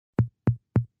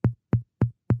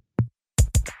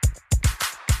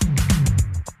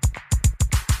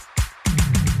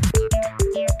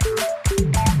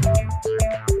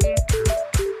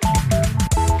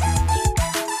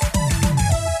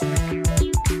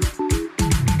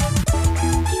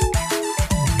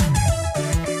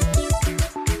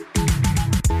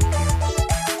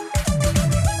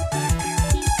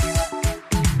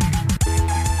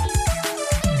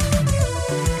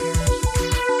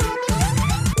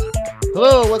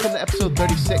Hello, welcome to episode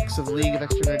 36 of the League of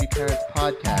Extra Nerdy Parents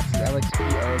podcast. The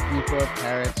LXP are a group of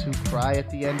parents who cry at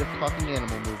the end of talking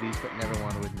animal movies but never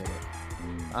want to admit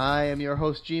it. I am your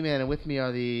host, G-Man, and with me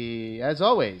are as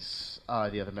always,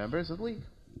 the other members of the League.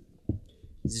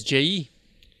 This is J.E.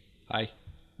 Hi.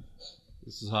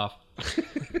 This is Hoff.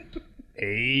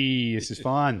 Hey, this is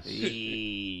fun.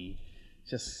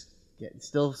 Just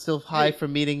still high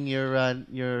from meeting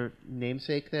your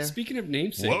namesake there. Speaking of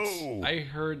namesakes, Whoa. I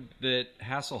heard that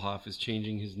Hasselhoff is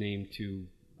changing his name to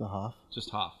The Hoff. just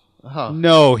Hoff. Oh,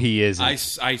 No, he isn't. I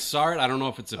saw it. I don't know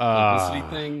if it's a publicity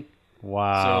thing.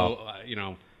 Wow.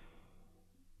 So,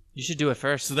 You should do it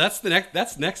first. So that's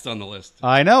that's next on the list.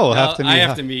 I know. We'll have to meet. I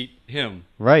have to meet him.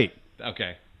 Right.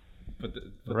 Okay. Put that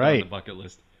on Right. the bucket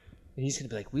list. And he's going to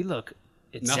be like, we look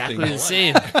exactly Nothing the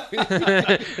same.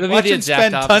 It'll be Watch the him exact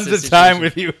spend tons opposite of time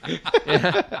situation. with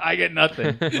you. I get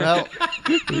nothing. well,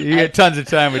 You get tons of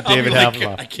time with I'll be David like,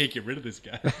 Hasselhoff. I can't get rid of this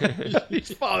guy.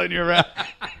 He's following you around.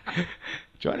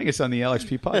 Joining us on the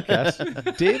LXP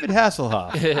podcast, David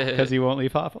Hasselhoff, because he won't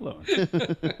leave Hoff alone.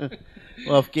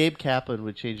 well, if Gabe Kaplan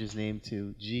would change his name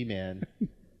to G-Man,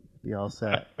 be all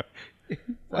set.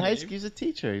 He's a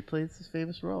teacher. He plays this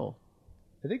famous role.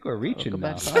 I think we're reaching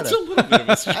now. That's That's a little bit of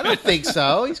a stretch. I don't think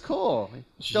so. He's cool.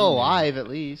 He's still alive, at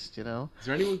least, you know. Is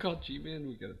there anyone called G-Man?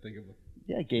 We got to think of it.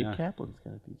 Yeah, Gabe Yeah. Kaplan's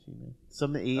got to be G-Man.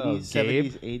 Some 80s, Oh,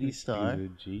 70s, Gabe? 80s star. He's a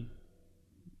G.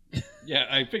 Yeah,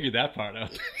 I figured that part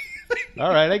out. All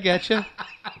right, I get you.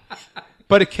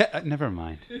 But never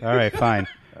mind. All right, fine.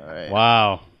 All right.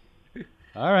 Wow.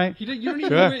 All right. You don't even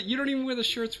Sure. you don't even wear the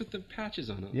shirts with the patches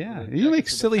on them. Yeah, The you make jackets with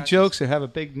the silly patches. jokes or have a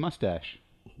big mustache.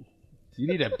 You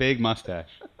need a big mustache.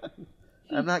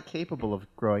 I'm not capable of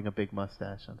growing a big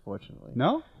mustache, unfortunately.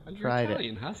 No? You're Tried it.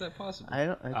 Italian. How's that possible? I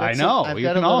don't. I know. I've You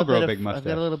got can a all little grow bit a big I've got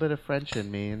mustache. a little bit of French in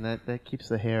me, and that keeps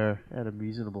the hair at a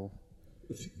reasonable.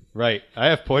 Right. I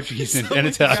have Portuguese and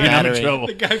Italian. I'm in Scattering. trouble.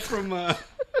 The guy from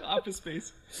Office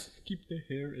Space. Keep the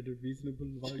hair at a reasonable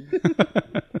volume.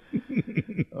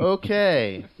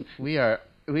 Okay, we are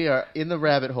in the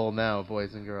rabbit hole now,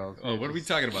 boys and girls. Oh, what are we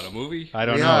talking about? A movie? I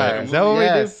don't We know. are. Is that what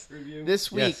Yes. Review? This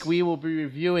week Yes. we will be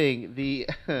reviewing the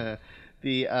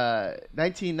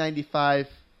 1995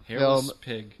 Hairless film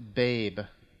pig. Babe,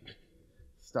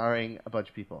 starring a bunch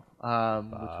of people, which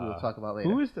we will talk about later.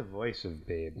 Who is the voice of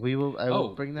Babe? I will Oh,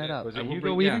 bring that up. Was I it will Hugo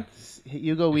bring- Weaving? yeah.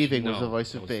 Hugo Weaving was No, the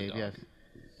voice that of was the Babe. dog. Yes.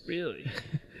 Really?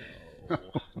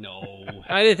 No.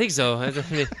 I didn't think so. I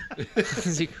mean,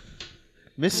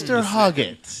 Mr.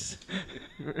 Hoggett.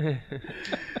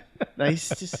 Nice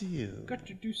to see you. Got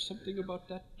to do something about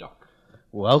that duck.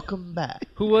 Welcome back.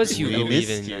 who was We Hugo missed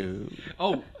Weaving? you.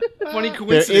 Oh, funny There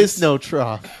coincidence. is no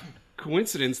trough.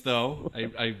 Coincidence, though.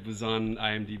 I was on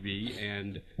IMDb,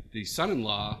 and the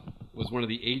son-in-law was one of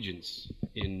the agents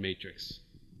in Matrix.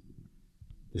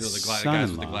 You know, the guys with the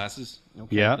son-in-law? glasses?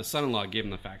 Yeah. The son-in-law gave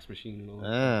him the fax machine and all that.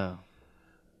 Oh,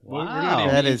 We're not Wow.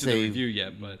 even That into is the a- review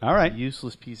yet, but All right.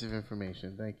 useless piece of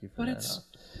information. Thank you for but that.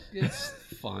 it's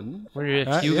fun. Wonder if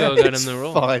Yeah, Hugo got It's him the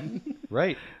role. fun.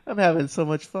 Right. I'm having so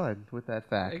much fun with that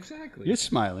fact. Exactly. You're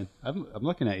smiling. I'm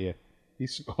looking at you. The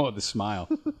smile.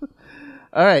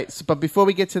 All right, but before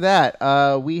we get to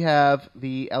that, we have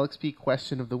the LXP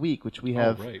question of the week, which we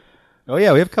have Oh, right. Oh,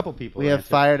 yeah, we have a couple people. we have answer.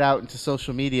 fired out into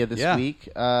social media this Yeah. week.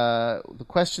 The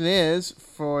question is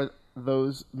for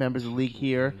those members of the league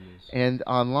here and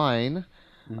online.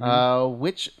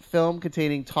 Which film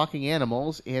containing talking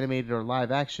animals, animated or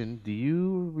live action, do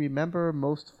you remember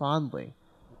most fondly?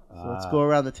 So let's go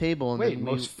around the table and Wait, then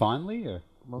most fondly? Or?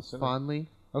 most fondly.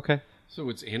 Okay. So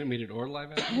it's animated or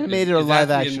live action? Animated or Is that live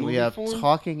in action, we movie have form?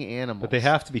 talking animals. But they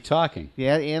have to be talking.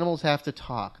 Yeah, animals have to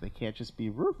talk. They can't just be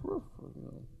roof roof.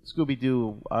 Scooby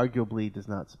Doo arguably does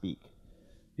not speak.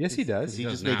 Yes, he does. He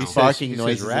does just now. makes He barking he says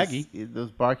noises. raggy.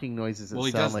 Those barking noises that Well,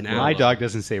 he sound does like now. My though. dog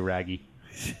doesn't say raggy.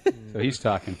 So he's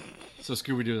talking. So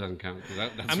Scooby-Doo doesn't count. 'Cause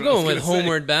that's I'm what I going was with gonna say.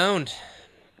 Homeward Bound.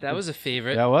 That was a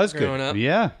favorite. That was growing good. up.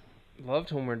 Yeah.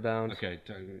 Loved Homeward Bound. Okay.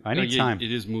 I need time.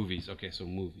 It is movies. Okay, so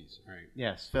movies. All right.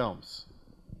 Yes, films.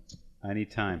 I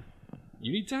need time.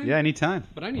 You need time? Yeah, I need time.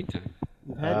 But I need time.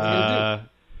 You've had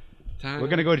Time. We're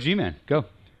going to go to G-Man. Go.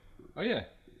 Oh, yeah.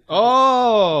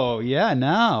 Oh, yeah,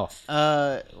 now.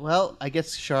 well, I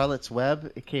guess Charlotte's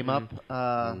Web. It came up.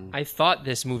 I thought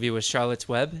this movie was Charlotte's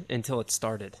Web until it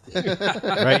started.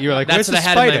 Right? You were like, That's where's what I the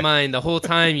had spider? in my mind the whole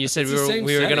time. You said It's we the were same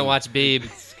we were going to setting. watch Babe,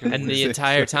 and the same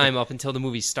entire time up until the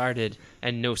movie started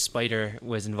and no spider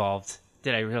was involved,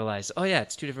 did I realize, oh yeah,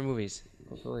 it's two different movies.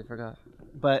 I totally forgot.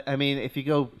 But I mean, if you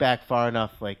go back far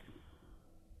enough, like,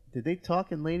 did they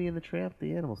talk in Lady and the Tramp?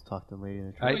 The animals talked in Lady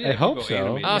and the Tramp. yeah, I you hope go so.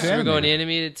 animated. Oh, so we're going Animated.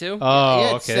 animated too? Oh, Yeah,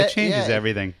 okay. it's That set- changes yeah.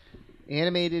 everything.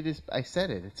 Animated is. I said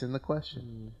it. It's in the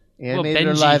question. Animated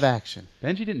or Benji. live action?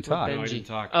 Benji didn't talk. I Benji. didn't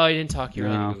talk. Oh, he didn't talk. You're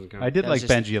right. No, doesn't count. I did That like was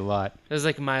just- Benji a lot. It was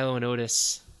like Milo and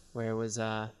Otis, where it was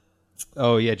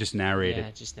Oh yeah, just narrated.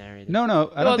 yeah, just narrated. No, I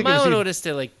don't well, think Milo it was and even, Otis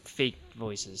did like fake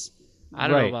voices. I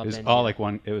don't right. know about It was Benji. all like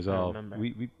one. It was I don't all. remember.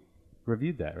 We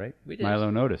reviewed that, right? We did. Milo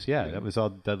Notice. Yeah, that was all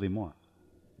Dudley Moore.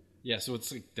 Yeah, so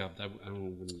it's like dubbed. I don't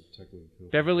know when technically.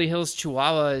 Beverly Hills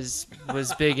Chihuahua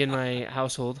was big in my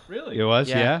household. Really? It was,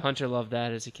 yeah. Hunter loved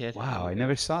that as a kid. Wow, I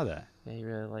never saw that. Yeah, he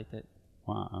really liked it.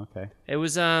 Wow. Okay. It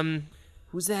was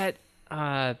who's that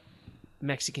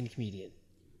Mexican comedian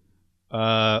with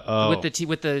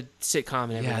the sitcom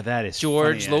and everything? Yeah, that is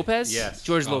George funny. Lopez. Yes.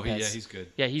 George Oh, Lopez. yeah, he's good.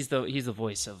 Yeah, he's the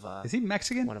voice of. Is he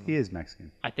Mexican? One of He them. is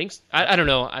Mexican. I think. I don't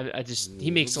know. I just he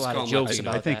makes a We'll lot just of call him jokes Latino.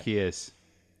 about I think that. he is.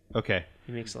 Okay.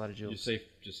 He makes a lot of You're jokes. safe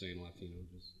just saying Latino.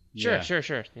 Just...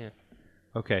 Sure. Yeah.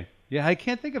 Okay. Yeah, I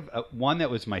can't think of one that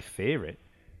was my favorite.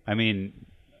 I mean,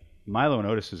 Milo and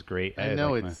Otis was great. I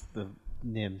know like it's the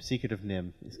Nim, Secret of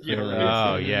Nim. Is Yeah, clearly-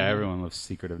 right. Oh yeah, everyone loves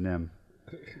Secret of Nim.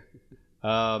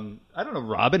 I don't know.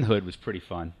 Robin Hood was pretty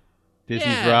fun. Disney's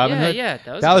Yeah, Robin yeah, Hood. yeah, that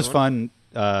was a that good was one.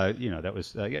 fun. That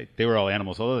was yeah, they were all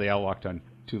animals, although they all walked on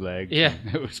two legs. Yeah.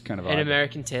 it was kind of An odd.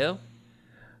 American Tail.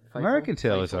 American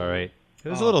Tail was all right. It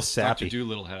was a Oh, little Dr. sappy.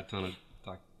 Doolittle had a ton of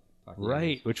talk.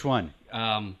 Right. Which one?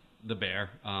 The bear.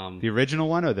 The original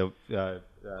one or the Eddie the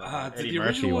Murphy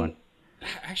original one?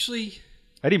 Actually,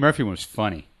 Eddie Murphy one was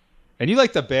funny. And you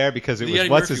liked the bear because it The was Eddie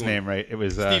what's Murphy his one. name, right? It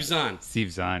was Steve Zahn.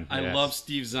 Steve Zahn. I yes. love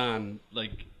Steve Zahn.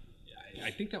 Like,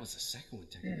 I think that was the second one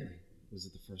technically. Was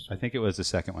it the first I one? think it was the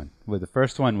second one. Well, the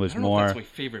first one was I don't know more. if that's my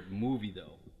favorite movie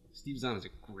though. Steve Zahn is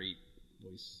a great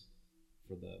voice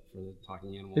for the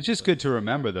talking animals. It's just but- good to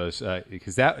remember those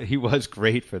because he was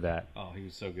great for that. Oh, he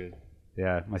was so good.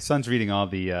 Yeah, my son's reading all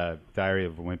the Diary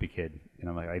of a Wimpy Kid, and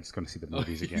I'm like, I just going to see the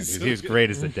movies again he's because so he was good. great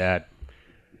as the dad.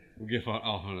 We'll give on.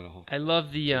 Oh, no. I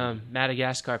love the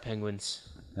Madagascar penguins.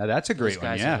 Now that's a Those great one.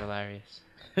 guys are Yeah, hilarious.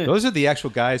 those are the actual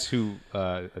guys who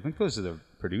I think those are the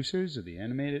producers of the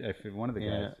animated. I forget one of the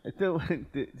guys.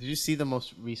 Did you see the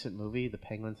most recent movie, The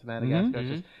Penguins of Madagascar?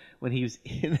 Mm-hmm. Just when he was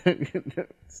in the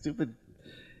stupid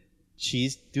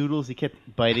cheese doodles, he kept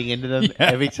biting into them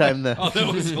every time the. Oh,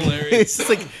 that was hilarious. It's just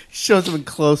like shows them in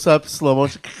close up, slow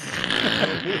motion.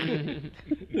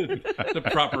 The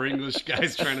proper English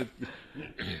guys trying to.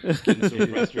 Just getting so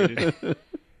frustrated.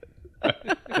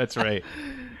 That's right.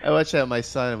 I watched that with my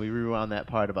son, and we rewound that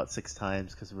part about 6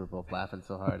 times because we were both laughing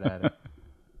so hard at it.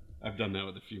 I've done that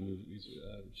with a few movies,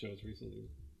 shows recently.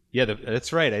 Yeah,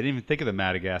 that's right. I didn't even think of the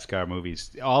Madagascar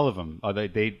movies. All of them. Oh,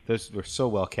 those were so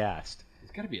well cast.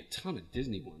 There's got to be a ton of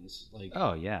Disney ones. Like,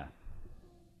 Oh yeah.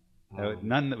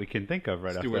 None that we can think of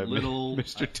right off Stuart the Little,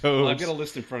 Mr. Toad. Well, I've got a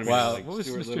list in front of me. Wow, like what was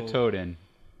Stuart Mr. Little. Toad in?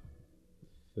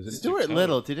 Was it Stuart Toad.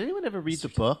 Little. Did anyone ever read the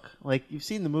book? Like you've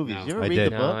seen the movies. No. Did you ever I read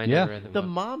did. the No, book? I Yeah. never read the The book.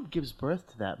 mom gives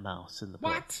birth to that mouse in the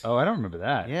book. What? Oh, I don't remember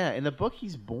that. Yeah, in the book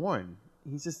he's born.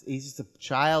 He's just a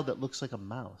child that looks like a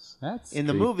mouse. That's in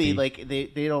the creepy. movie, like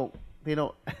they don't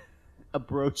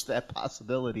broach that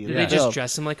possibility. in Did the they just film.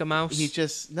 dress him like a mouse?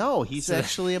 He's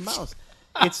actually a mouse.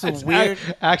 It's a It's weird.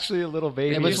 actually a little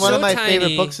baby. It was He's one so of my tiny.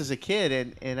 favorite books as a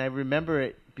kid, and I remember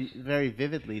it very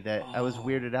vividly that I was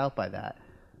weirded out by that.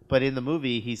 But in the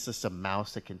movie, he's just a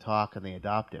mouse that can talk, and they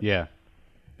adopt him. Yeah.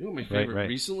 You know what my favorite right.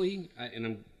 recently,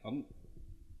 and I'm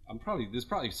probably there's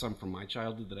probably some from my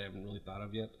childhood that I haven't really thought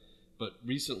of yet, but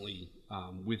recently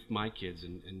with my kids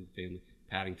and family,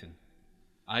 Paddington.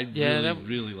 I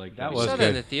really liked that that. we was saw good. that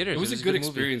in the theaters. It was a good movie.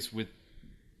 experience with.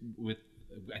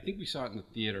 I think we saw it in the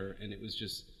theater, and it was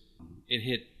just it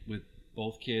hit with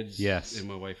both kids, Yes. and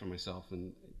my wife and myself,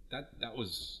 and that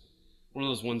was one of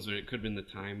those ones where it could have been the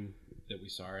time that we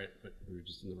saw it, but we were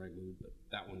just in the right mood. But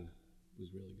that one was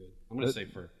really good. I'm gonna say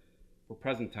for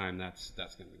present time, that's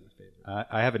gonna be my favorite.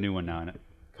 I have a new one now.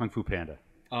 Kung Fu Panda.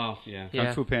 Oh yeah, Yeah.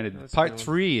 Kung Fu Panda. That's a Part good one.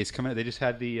 3 is coming out. They just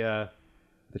had the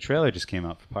trailer just came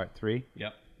out for Part 3.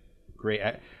 yep. Great.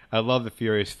 I love the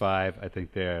Furious 5. I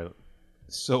think they're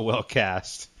so well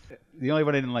cast. The only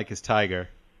one I didn't like is Tiger.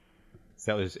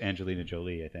 That was Angelina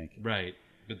Jolie, I think. Right,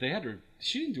 but they had her.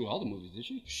 She didn't do all the movies, did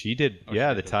she? She did, Oh,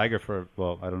 yeah, she the did. Tiger for,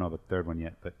 well, I don't know about the third one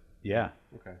yet, but yeah.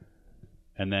 Okay.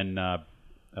 And then, I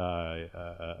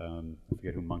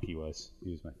forget who Monkey was.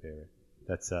 He was my favorite.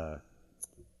 That's, I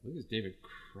think it was David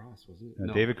Cross, wasn't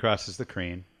it? David Cross is the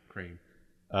Crane. Crane.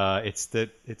 It's the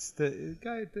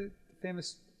guy, the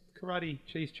famous karate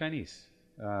Chinese.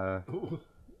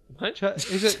 What?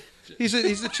 He's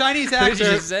a Chinese What did you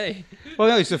actor. just say? Well,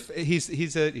 no, he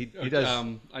does.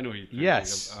 I know who you're thinking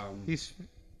Yes, of. he's.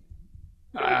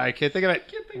 I can't think of it.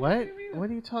 What? What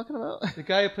are you talking about? The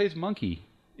guy who plays Monkey.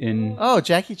 in Oh,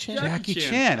 Jackie Chan. Jackie Chan.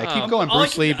 Chan. I keep Oh. going All I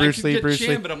Bruce Lee, could- I Bruce could Lee, get Bruce Chan,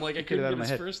 Lee. but I'm like, I Get it couldn't out get of my his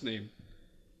head. first name.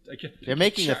 I kept They're thinking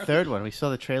making a Charlie. third one. We saw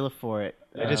the trailer for it.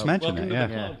 I just mentioned Welcome it. to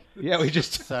the Yeah. club. Yeah, we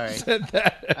just Sorry. said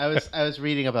that. I was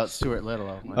reading about Stuart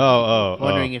Little. Oh.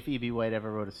 Wondering if E.B. White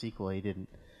ever wrote a sequel. He didn't.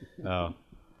 Oh.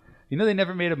 You know, they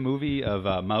never made a movie of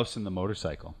Mouse and the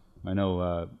Motorcycle. I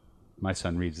know my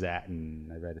son reads that,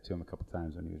 and I read it to him a couple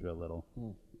times when he was real little.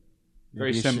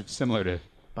 Very Maybe you should similar to...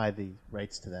 buy the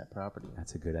rights to that property.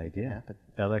 That's a good idea. Happen.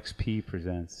 LXP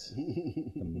presents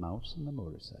The Mouse and the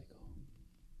Motorcycle.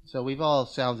 So we've all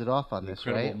sounded off on this,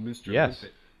 Incredible right? Mr. Yes.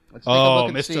 Limpet. Let's take a Oh, look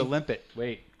and Mr. see- Limpet.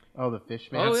 Wait. Oh, the fish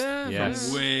man. Oh, That's yeah.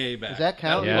 Yes. Way back. Does that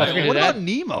count? Yeah. I mean, What that- about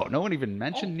Nemo? No one even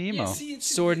mentioned Nemo. Yeah, see, it's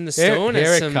Sword in the Here- Stone here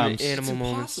has it some comes. It's animal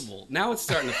moments. impossible. Now it's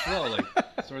starting to flow like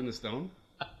Sword in the Stone.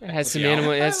 It has some Yeah.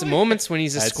 animal. It has some moments when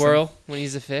he's a Had squirrel, when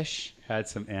he's a fish. Had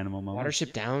some animal moments.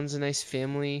 Watership Down's a nice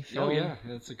family film. Oh yeah,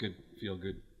 that's a good feel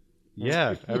good.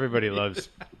 Yeah, everybody loves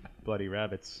bloody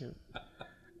rabbits.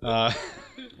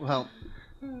 Well,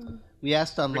 we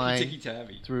asked Ricky online Tikki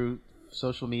Tavi. through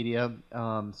social media.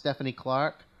 Stephanie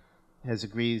Clark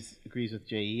agrees with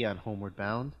JE on Homeward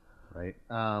Bound. Right.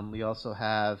 We also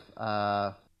have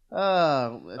let's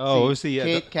what see. was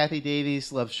the, Kathy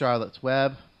Davies loves Charlotte's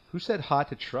Web. Who said hot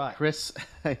to try? Chris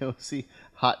IOC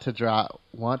hot to draw.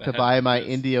 Want to That buy my is.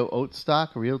 Indio oat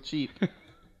stock real cheap.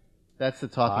 That's the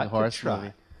Hot talking to horse try.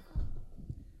 movie.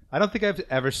 I don't think I've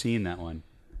ever seen that one.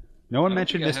 No one I don't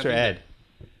mentioned think I Mr. have Ed.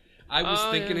 I was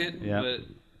Oh, thinking yeah. it, Yeah. but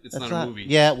it's That's not a movie.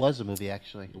 Yeah, it was a movie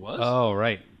actually. It was. Oh,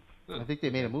 right. I think they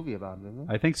made a movie about it, didn't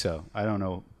they? I think so. I don't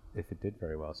know if it did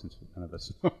very well since none of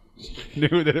us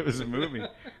knew that it was a movie.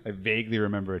 I vaguely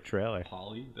remember a trailer.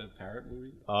 Polly, the parrot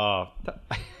movie. Oh.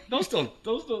 Those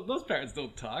parrots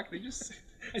don't talk. They just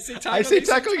I say taco. I say they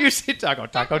taco, you say taco,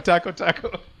 taco, taco,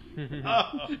 taco.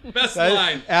 Oh, Best that-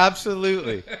 line.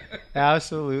 Absolutely,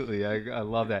 absolutely. I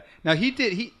love that. Now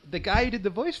the guy who did the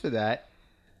voice for that,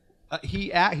 he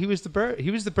was the bird.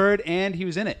 He was the bird, and he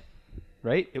was in it.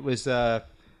 Right? It was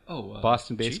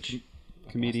Boston-based Cheech?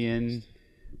 comedian.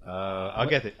 I'll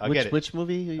get it. I'll which, get it. Which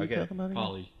movie are you I'll get it. talking about? again?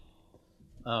 Polly.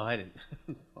 Oh, I didn't.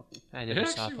 I It never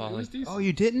saw actually Polly. was decent. Oh,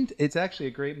 you didn't? It's actually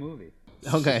a great movie.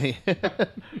 Okay.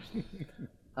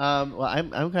 Well,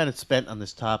 I'm kind of spent on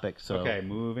this topic, so Okay,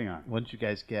 moving on. what did you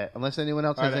guys get? Unless anyone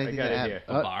else All has right, I anything got to it add. here.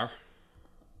 The bar.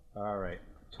 All right,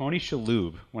 Tony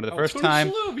Shalhoub. One of the Oh, first Tony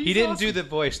time Shalhoub, he he's didn't do awesome. the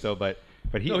voice though, but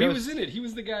he No, he that was in it. He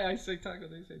was the guy. I say taco.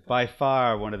 They say taco. by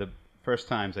far one of the first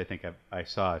times I think I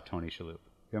saw Tony Shalhoub.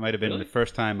 It might have been Really? the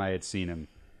first time I had seen him.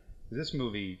 This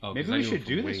movie, Oh, 'cause maybe I we knew should him from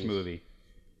do this Wings. movie.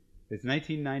 It's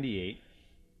 1998,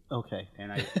 Okay.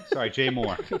 and sorry, Jay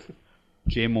Moore.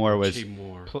 Jay Moore was Jay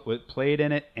Moore. played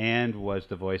in it and was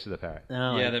the voice of the parrot.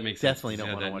 No, Yeah, I that makes sense. definitely He's don't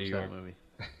had want to that watch New that York. movie.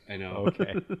 I know.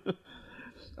 Okay,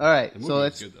 All right, The movie so was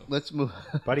let's good, though. let's move.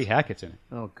 Buddy Hackett's in it.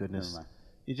 Oh goodness, Never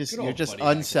mind. Good you're old just Buddy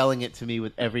Hackett. unselling it to me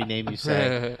with every name you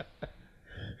say.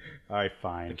 All right, The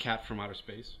fine. cat from outer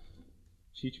space.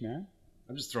 Cheech Marin.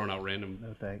 I'm just throwing out random.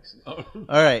 No thanks. Oh.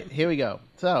 All right, here we go.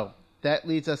 So that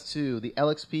leads us to the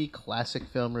LXP Classic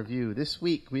Film Review. This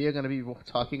week we are going to be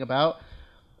talking about,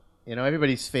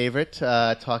 everybody's favorite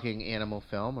talking animal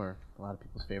film, or a lot of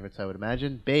people's favorites, I would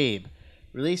imagine, Babe.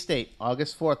 Release date,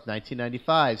 August 4th,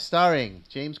 1995, starring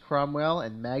James Cromwell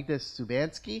and Magda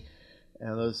Subansky.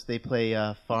 They play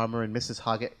Farmer and Mrs.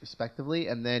 Hoggett, respectively.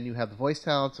 And then you have the voice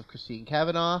talents of Christine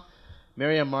Cavanaugh,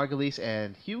 Miriam Margolyes,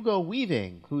 and Hugo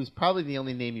Weaving, who's probably the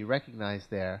only name you recognize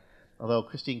there. Although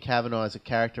Christine Cavanaugh is a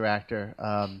character actor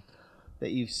that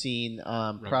you've seen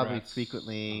probably Rugrats,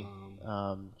 frequently.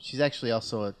 She's actually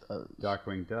also a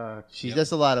Darkwing Duck. she Yep.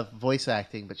 does a lot of voice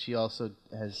acting, but she also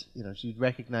has, you'd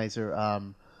recognize her.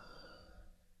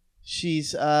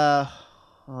 She's I'm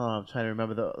trying to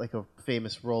remember a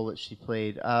famous role that she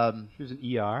played. She was an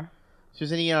ER. She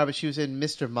was in ER, but she was in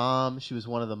Mr. Mom. She was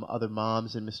one of the other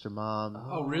moms in Mr. Mom.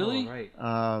 Oh, really? Right.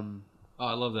 Oh,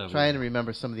 I love that. Trying to movie.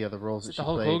 remember some of the other roles Is that it she the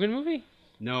Hulk played. Hogan movie?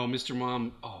 No, Mr.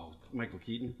 Mom. Oh, Michael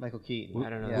Keaton. Michael Keaton. I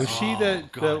don't know. Yeah. Was she the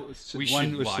God. We one should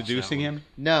who was watch that seducing one. him?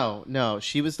 No,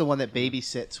 she was the one that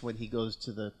babysits when he goes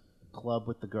to the club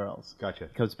with the girls. Gotcha.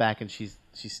 Comes back and she's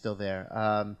still there.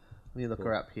 Let me look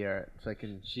her up here so I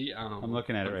can. She. I'm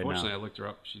looking at it right now. Unfortunately, I looked her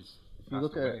up. She's you passed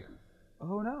look at- away.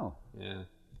 Oh no. Yeah.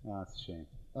 Oh, that's a shame.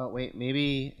 Oh wait,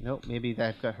 maybe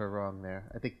I've got her wrong there.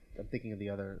 I think I'm thinking of the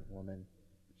other woman.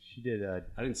 She did. I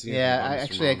didn't see. Yeah,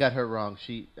 anything about Mr. I Mom. got her wrong.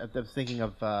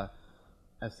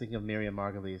 I was thinking of Miriam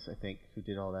Margolyes, I think, who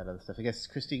did all that other stuff. I guess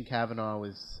Christine Cavanaugh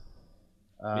was.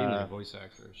 mainly a voice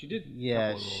actor. She did. a yeah,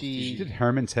 couple of roles, she- too. She did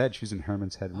Herman's Head. She was in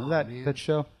Herman's Head. Remember Oh, that man. that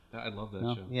show? I love that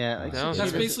No. show. Yeah, like, No.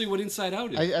 That's basically what Inside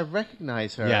Out is. I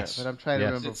recognize her, Yes. but I'm trying to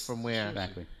Yes. remember from where.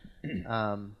 Exactly. I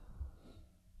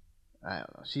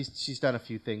don't know. She's done a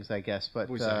few things, I guess, but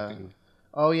Voice acting.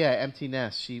 oh yeah, Empty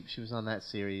Nest. She was on that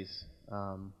series.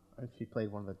 I think she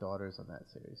played one of the daughters on that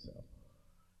series. So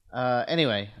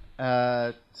anyway,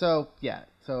 so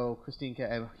Christine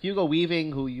Hugo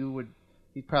Weaving, who you'd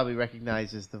probably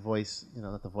recognize as the voice,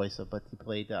 not the voice of, but he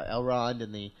played Elrond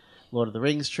in the Lord of the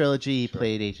Rings trilogy. He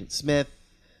played Agent Smith.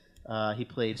 He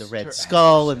played the Red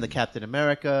Skull in the Captain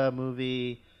America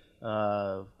movie,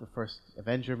 the first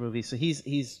Avenger movie. So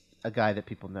he's a guy that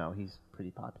people know. He's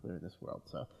pretty popular in this world.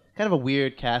 So kind of a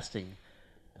weird casting,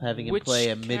 having him Which play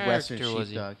a Midwestern character was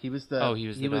he? sheepdog. He was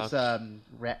the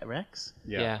Rex.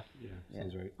 Yeah. Yeah,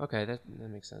 sounds right. Okay, that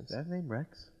makes sense. Is that his name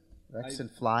Rex? Rex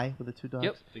and Fly with the two dogs.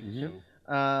 Yep. I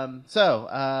think so.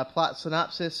 Plot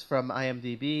synopsis from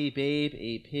IMDb: Babe,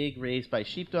 a pig raised by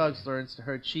sheepdogs, learns to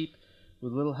herd sheep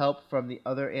with little help from the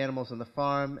other animals on the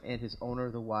farm and his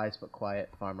owner, the wise but quiet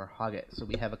farmer Hoggett. So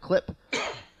we have a clip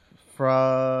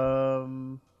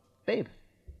from Babe.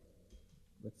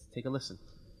 Let's take a listen.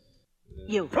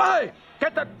 You. Fly!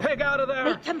 Get that pig out of there!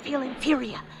 Make them feel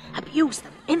inferior. Abuse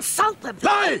them. Insult them.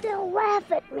 Fly! They'll laugh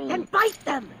at me. And bite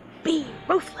them. Be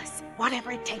ruthless.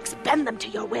 Whatever it takes, bend them to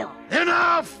your will.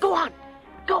 Enough! Go on.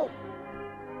 Go.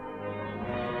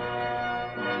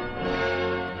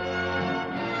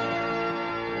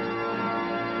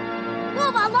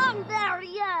 Move along there,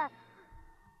 you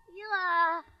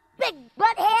big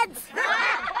butt heads.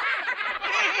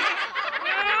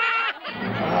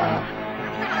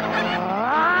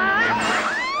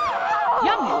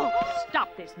 Young,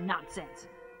 stop this nonsense.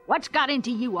 What's got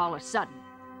into you all of a sudden?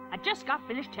 I just got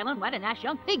finished telling what a nice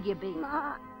young pig you be.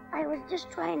 Ma, I was just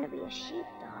trying to be a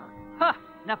sheepdog. Huh,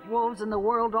 enough wolves in the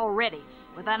world already,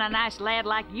 without a nice lad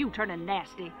like you turning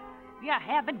nasty. You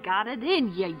haven't got it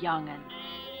in you, young'un.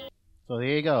 So there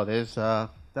you go. There's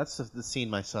that's the scene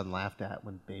my son laughed at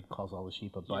when Babe calls all the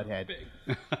sheep a butthead.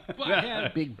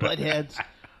 Big buttheads.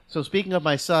 So speaking of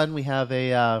my son, we have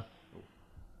a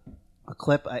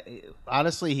clip.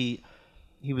 Honestly,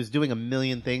 he was doing a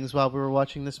million things while we were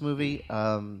watching this movie,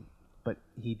 but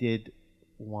he did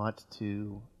want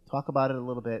to talk about it a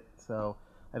little bit. So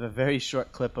I have a very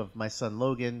short clip of my son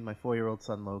Logan, my 4-year-old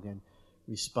son Logan,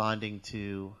 responding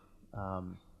to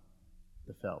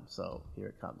the film. So here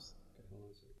it comes.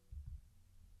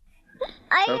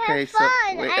 I have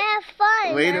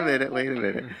fun. Wait a minute.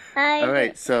 All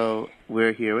right, so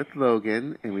we're here with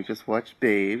Logan, and we just watched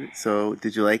Babe. So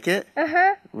did you like it?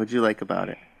 Uh-huh. What did you like about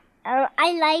it?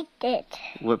 I liked it.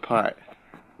 What part?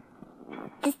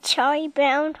 The Charlie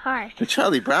Brown part. The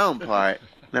Charlie Brown part.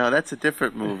 No, that's a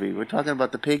different movie. We're talking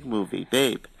about the pig movie,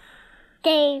 Babe.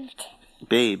 Babe.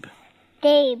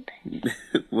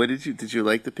 What did you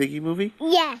like the piggy movie?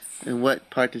 Yes. And what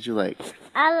part did you like?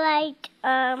 I liked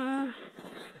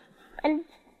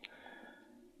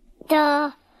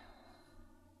the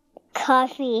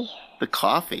coffee. The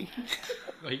coffee.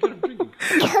 Oh, you gotta drink.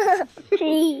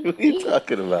 Coffee. What are you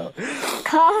talking about?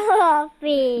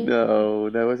 Coffee. No,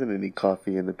 there wasn't any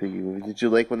coffee in the piggy movie. Did you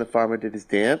like when the farmer did his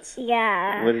dance?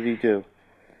 Yeah. What did he do?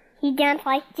 He danced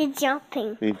like the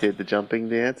jumping. He did the jumping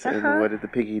dance, and what did the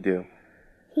piggy do?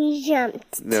 He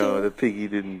jumped. No, too. the piggy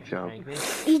didn't jump.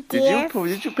 He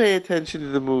Did you pay attention to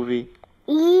the movie?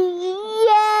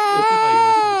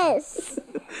 Yes.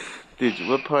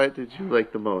 What part did you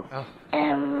like the most? I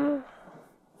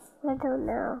don't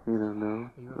know. You don't know?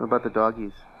 What about the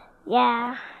doggies?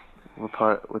 Yeah. What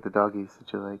part with the doggies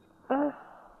did you like? I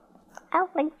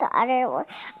like the other one.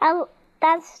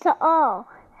 That's all.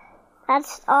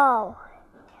 That's all.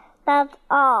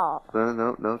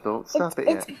 No, don't stop it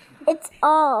yet. It's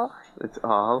all. It's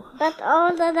all? That's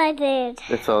all that I did.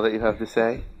 That's all that you have to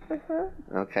say?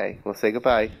 Okay, well, say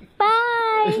goodbye.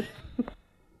 Bye.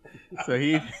 So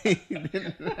he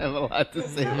didn't have a lot to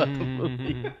say about the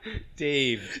movie.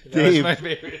 Dave. That Dave. was my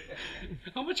favorite.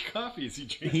 How much coffee is he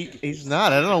drinking? He's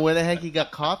not. I don't know where the heck he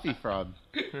got coffee from.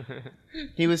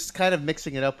 He was kind of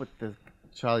mixing it up with the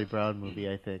Charlie Brown movie,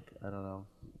 I think. I don't know.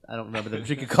 I don't remember them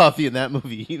drinking coffee in that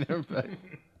movie either, but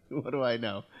what do I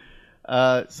know?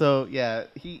 So yeah,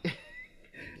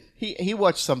 he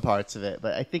watched some parts of it,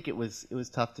 but I think it was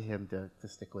tough to him to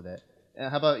stick with it.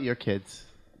 How about your kids?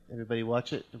 Everybody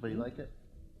watch it? Everybody like it?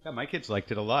 Yeah, my kids liked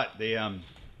it a lot. They, I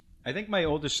think my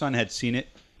oldest son had seen it,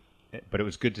 but it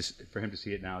was good for him to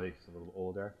see it now that he's a little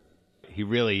older. He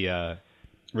really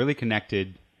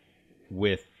connected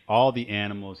with all the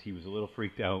animals. He was a little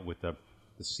freaked out with the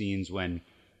scenes when,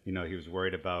 he was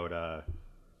worried about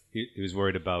he was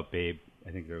worried about Babe.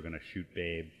 I think they were going to shoot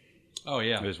Babe. Oh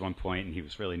yeah. There was one point, and he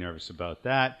was really nervous about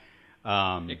that.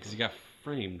 Because he got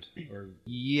framed or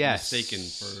Yes. mistaken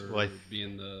for Well,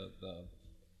 being the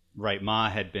right. Ma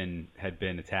had been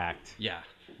attacked. yeah.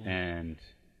 And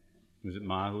was it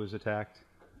Ma who was attacked?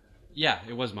 Yeah,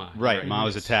 it was Ma. Right, Ma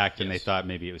was Yes. attacked, and they Yes. thought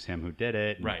maybe it was him who did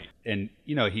it. Right. And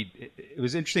it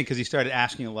was interesting because he started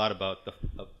asking a lot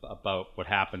about what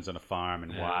happens on a farm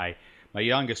and why. My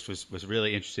youngest was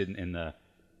really interested in the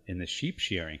sheep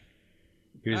shearing.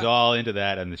 He was all into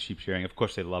that and the sheep shearing. Of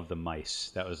course, they loved the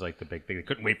mice. That was like the big thing. They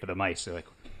couldn't wait for the mice. So like,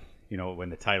 when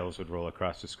the titles would roll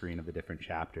across the screen of the different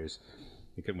chapters,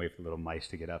 they couldn't wait for the little mice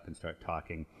to get up and start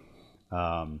talking.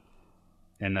 And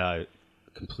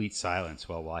complete silence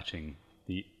while watching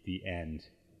the end,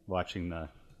 watching the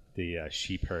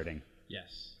sheep herding.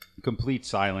 Yes. Complete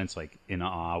silence, like in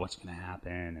awe, what's going to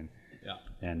happen, Yeah.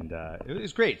 and it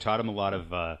was great. Taught him a lot of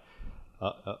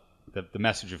the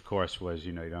message, of course, was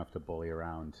you don't have to bully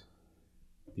around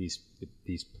these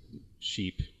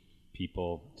sheep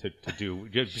people to do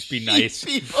just be nice.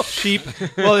 Sheep.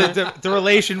 Well, the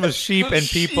relation was sheep and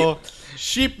people.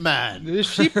 Sheep man. The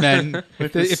sheep men.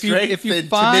 With the strength and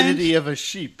timidity of a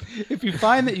sheep. If you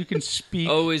find that you can speak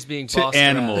Always being to bossed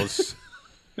animals,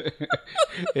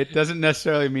 it doesn't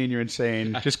necessarily mean you're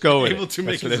insane. Just go with Able it. to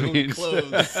make That's his what own it means.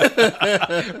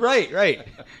 clothes. Right.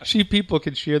 Sheep people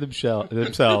can shear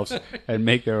themselves and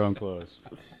make their own clothes.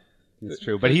 It's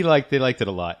true, but they liked it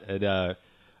a lot, and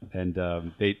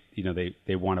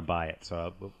they want to buy it,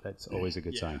 so that's always a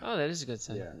good sign. Oh, that is a good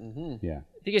sign. Yeah,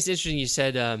 I think it's interesting you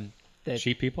said that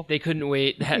sheep people. they couldn't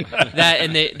wait that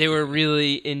and they were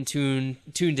really tuned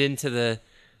into the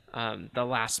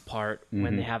last part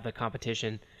when they have the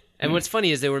competition. And what's funny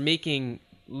is they were making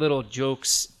little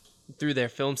jokes through their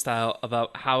film style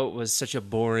about how it was such a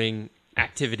boring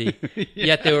activity,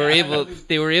 yet they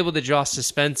were able to draw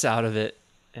suspense out of it.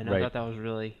 And I thought that was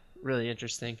really, really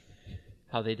interesting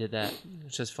how they did that,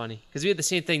 which was funny. Because we had the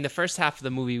same thing. The first half of the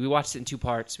movie, we watched it in 2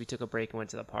 parts. We took a break and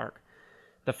went to the park.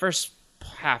 The first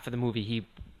half of the movie, he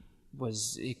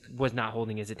was not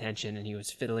holding his attention, and he was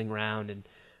fiddling around. And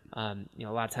a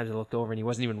lot of times I looked over, and he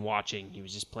wasn't even watching. He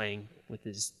was just playing with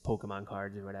his Pokemon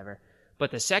cards or whatever.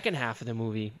 But the second half of the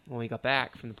movie, when we got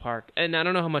back from the park, and I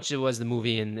don't know how much it was the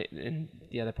movie, and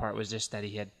the other part was just that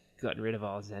he had gotten rid of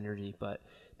all his energy, but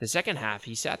the second half,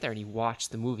 he sat there and he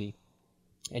watched the movie,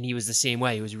 and he was the same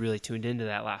way. He was really tuned into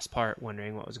that last part,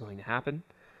 wondering what was going to happen,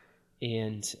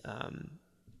 and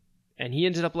he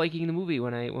ended up liking the movie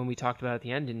when we talked about it at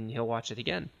the end, and he'll watch it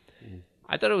again.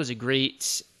 I thought it was a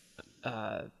great.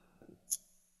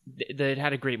 It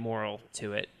had a great moral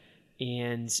to it,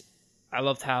 and I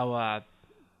loved how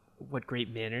what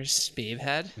great manners Babe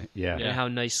had, and how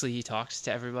nicely he talks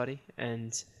to everybody,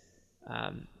 and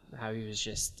how he was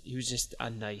just a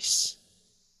nice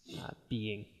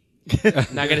being.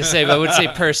 Not gonna say, but I would say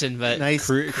person, but Nice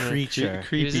creature.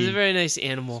 he was a very nice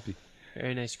animal,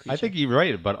 very nice creature. I think you're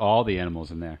right about all the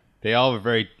animals in there. They all were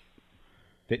very.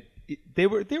 They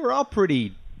were all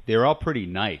pretty. They were all pretty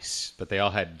nice, but they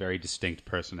all had very distinct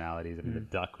personalities. I mean, the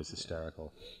duck was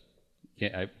hysterical.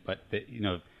 But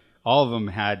all of them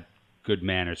had good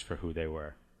manners for who they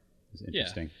were. It was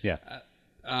interesting. Yeah.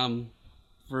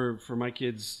 For my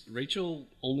kids, Rachel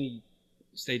only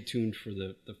stayed tuned for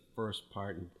the first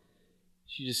part, and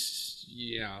she just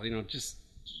just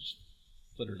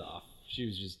flittered off. She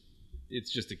was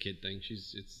it's just a kid thing.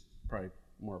 It's probably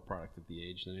more a product of the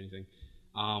age than anything.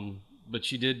 But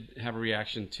she did have a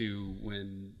reaction to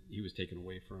when he was taken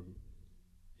away from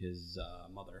his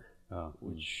mother,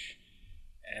 which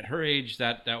at her age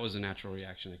that was a natural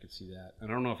reaction. I could see that. I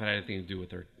don't know if it had anything to do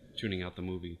with her tuning out the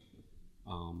movie.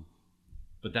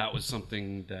 But that was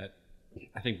something that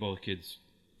I think both kids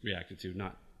reacted to.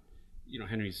 Not,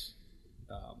 Henry's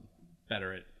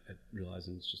better at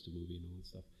realizing it's just a movie and all that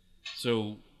stuff.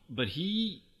 So, but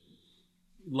he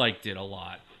liked it a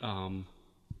lot. I'm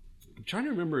trying to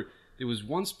remember. There was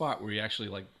one spot where he actually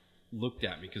looked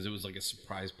at me because it was like a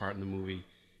surprise part in the movie,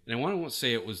 and I want to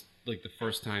say it was like the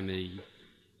first time the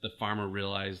farmer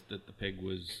realized that the pig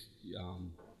was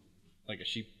like a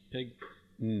sheep pig.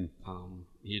 He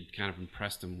had kind of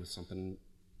impressed him with something,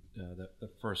 the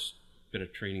first bit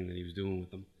of training that he was doing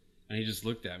with them, and he just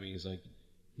looked at me. He's like,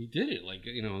 he did it. Like,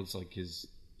 it's like his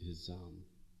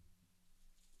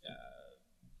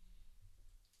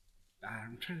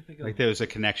I'm trying to think of there was a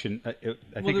connection. I think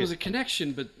there was a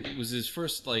connection, but it was his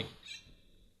first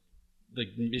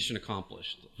mission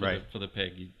accomplished for the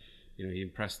pig. He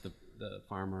impressed the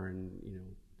farmer, and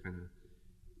kind of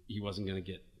he wasn't going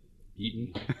to get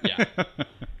eaten. Yeah,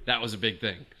 that was a big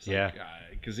thing.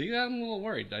 Because he got a little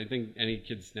worried. I think any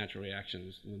kid's natural reaction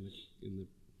was when the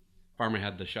farmer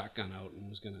had the shotgun out and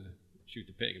was going to shoot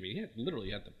the pig. I mean, he literally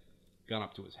had the gun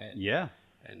up to his head. Yeah.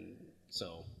 And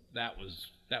so that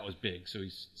was big. So he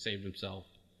saved himself,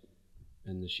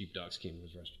 and the sheepdogs came to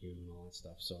his rescue and all that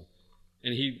stuff. So,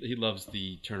 and he loves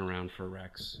the turnaround for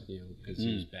Rex, because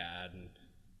he was bad, and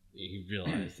he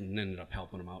realized and ended up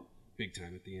helping him out big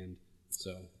time at the end.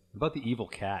 So, What about the evil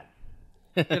cat?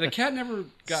 yeah, the cat never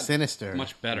got Sinister.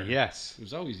 much better. Yes. It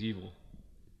was always evil.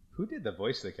 Who did the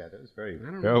voice of the cat? That was very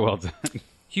don't very know. well done.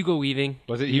 Hugo Weaving.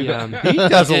 Was it He, you? um, He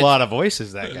does he a did- lot of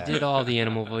voices, that He guy. did all the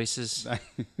animal voices.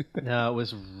 No, it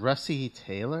was Russie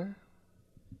Taylor.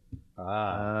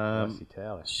 Russie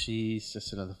Taylor. She's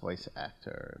just another voice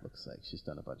actor. It looks like she's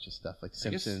done a bunch of stuff like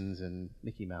Simpsons and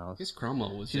Mickey Mouse. I guess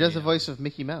Cromwell was. She does the voice of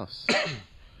Mickey Mouse.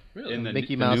 Really? In the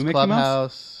Mickey the Mouse new Mickey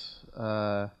Clubhouse.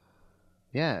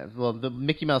 Yeah, well, the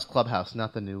Mickey Mouse Clubhouse,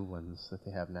 not the new ones that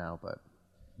they have now, but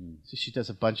so she does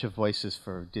a bunch of voices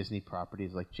for Disney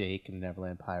properties like Jake and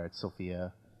Neverland Pirates,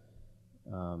 Sophia,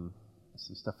 some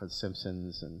stuff for The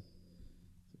Simpsons, and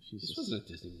she's This just, wasn't a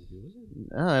Disney movie, was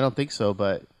it? No, I don't think so,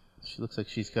 but she looks like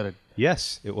she's got a.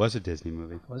 Yes, it was a Disney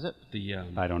movie. Was it? The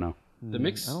I don't know. the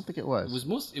mix. I don't think it was. It was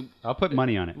most. I'll put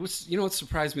money on it. Was what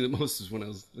surprised me the most is when I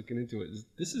was looking into it.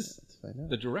 This is Let's find out.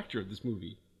 the director of this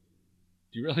movie.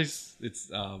 Do you realize it's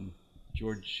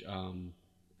George, the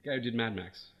guy who did Mad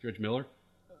Max, George Miller?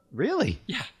 Really?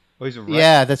 Yeah, Oh, he's a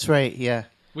Yeah, that's right. Yeah,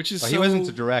 which is Oh, so, he wasn't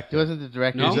the director. he wasn't the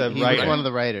director. No? He He's a was writer. one of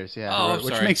the writers. Yeah. Oh, I'm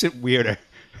which sorry. makes it weirder.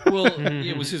 Well,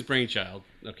 it was his brainchild.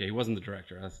 Okay, he wasn't the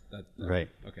director. That Right.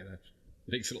 Okay, that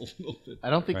makes it a little bit. I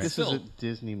don't think Right. this is a Still.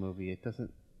 Disney movie. It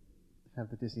doesn't have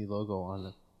the Disney logo on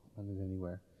it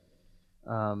anywhere.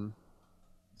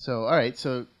 So all right,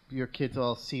 so your kids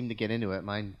all seem to get into it.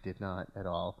 Mine did not at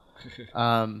all.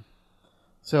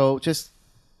 So just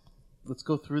let's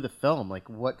go through the film. Like,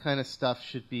 what kind of stuff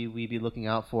should we be looking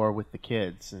out for with the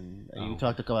kids? And you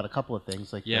talked about a couple of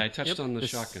things. Like Yeah, the- I touched on the this-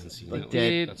 shotgun scene. like That was-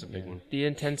 dead- that's a big one. The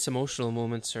intense emotional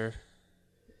moments are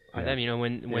them.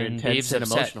 When they're intense Babe's and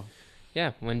upset. emotional.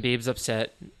 Yeah, when Babe's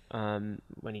upset, when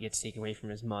he gets taken away from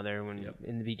his mother, when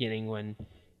in the beginning when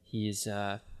he's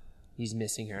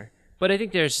missing her. But I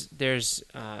think there's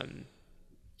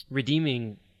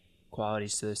redeeming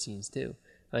qualities to those scenes too.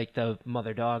 Like the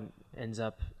mother dog ends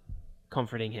up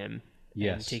comforting him and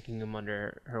Yes. taking him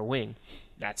under her wing.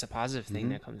 That's a positive thing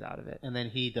that comes out of it. And then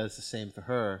he does the same for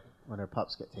her when her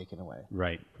pups get taken away.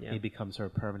 Right. Yeah. He becomes her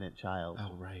permanent child.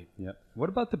 Oh right. Yep. What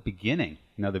about the beginning?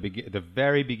 Now, the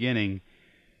very beginning,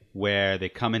 where they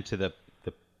come into the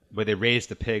where they raise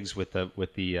the pigs with the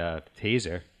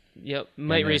taser. Yep,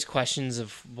 might then- raise questions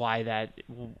of why that.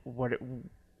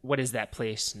 What is that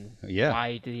place, and Yeah.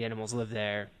 why do the animals live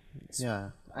there?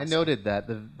 Yeah, I noted that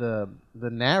the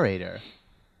narrator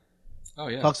Oh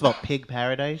yeah. talks about pig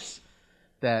paradise,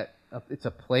 that it's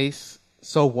a place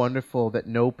so wonderful that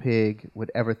no pig would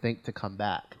ever think to come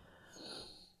back.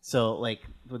 So, like,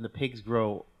 when the pigs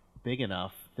grow big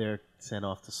enough, they're sent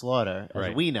off to slaughter, as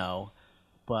Right. we know.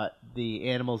 But the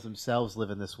animals themselves live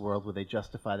in this world where they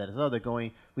justify that as, they're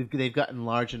going. They've gotten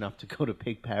large enough to go to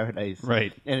pig paradise,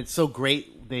 Right. And it's so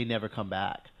great they never come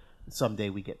back. Someday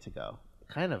we get to go.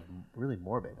 Kind of really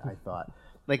morbid, I thought.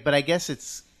 But I guess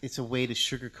it's a way to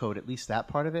sugarcoat at least that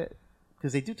part of it,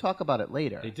 because they do talk about it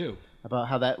later. They do.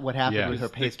 About what happened Yeah. with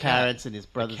The his cat- parents and his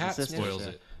brothers The cat and sisters. spoils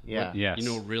it. Yeah. Yes. You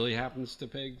know what really happens to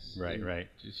pigs? Right, And right.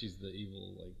 She's the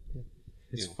evil,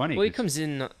 It's know. funny. Well, he 'cause- comes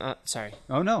in. Sorry,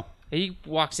 Oh no. he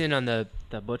walks in on the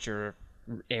butcher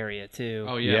area too.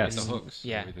 Oh yeah, Yes. with the hooks.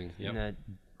 yeah, And everything. Yep. and the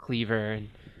cleaver, and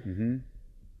Mm-hmm.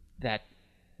 that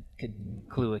could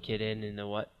clue a kid into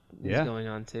what is Yeah. going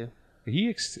on too. He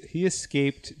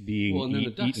escaped being Well, and then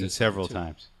the duck eaten says several too.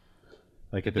 times.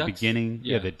 Like at The the ducks? beginning,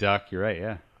 Yeah. the duck. You're right.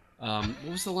 Yeah. What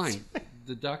was the line?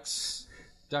 The ducks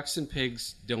and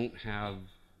pigs don't have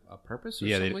a purpose or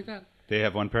Yeah, something like that. They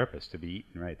have one purpose: to be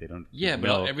eaten. Right? They don't. Yeah, but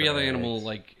milk every or other animal,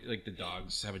 eggs. like the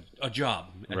dogs, have a job.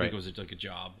 I Right. think it was like a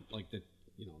job. Like the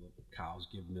cows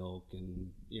give milk,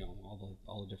 and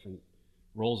all the different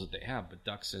roles that they have. But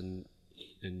ducks and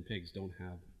pigs don't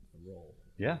have a role.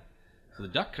 Yeah. So the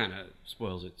duck kind of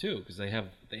spoils it too, because they have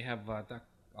duck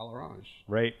à l'orange.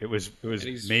 Right. It was And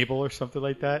he's- Mabel or something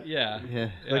like that. Yeah.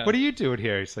 Yeah. Like, what are you doing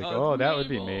here? He's like, Oh, oh, it's that would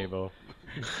be Mabel."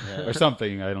 Mabel, or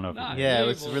something. I don't know. If Not- Yeah, it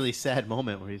was a Mabel. really sad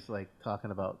moment where he's like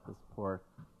talking about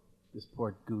this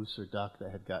poor goose or duck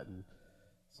that had gotten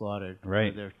slaughtered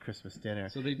Right. for their Christmas dinner.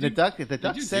 So they the do- duck do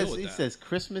says deal with he that. says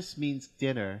Christmas means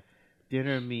dinner,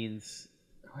 dinner means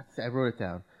I wrote it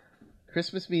down.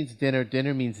 Christmas means dinner,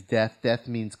 dinner means death, death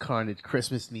means carnage,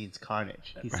 Christmas means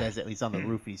carnage. He says it. He's on the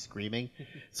roof. He's screaming.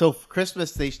 So for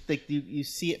Christmas, you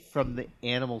see it from the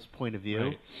animal's point of view.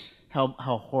 Right. how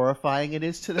horrifying it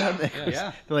is to them.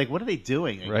 Yeah. They're like, what are they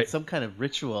doing? Like, Right. Some kind of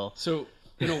ritual. So,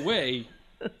 in a way,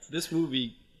 this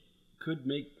movie could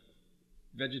make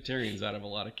vegetarians out of a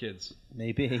lot of kids.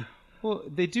 Maybe. Well,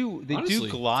 they do Honestly.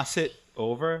 gloss it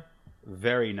over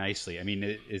very nicely. I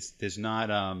mean, there's not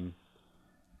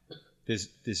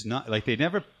like they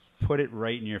never put it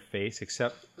right in your face,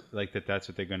 except like that's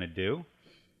what they're going to do.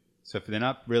 So if they're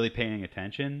not really paying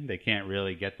attention, they can't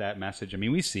really get that message. I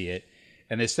mean, we see it,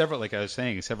 and there's several, like I was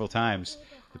saying, several times,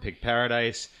 the pig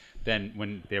paradise. Then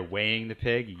when they're weighing the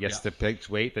pig, he gets the pig's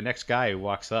weight. The next guy who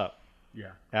walks up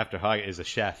after Hog is a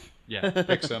chef. Yeah.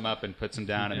 Picks him up and puts him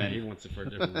down, and Yeah, then he wants it for a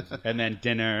different reason. and then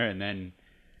dinner, and then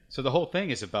so the whole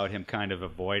thing is about him kind of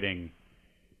avoiding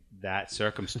that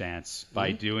circumstance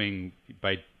by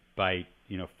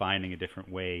finding a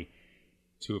different way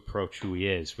to approach who he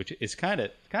is, which is kind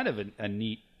of a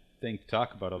neat thing to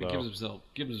talk about. Although It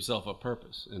gives himself a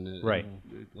purpose, and it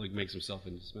like makes himself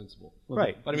indispensable.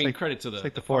 Right. But I mean, credit to the it's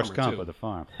like the farmer, Forrest Gump too. of the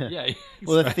farm. Yeah.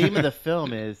 Well, the theme of the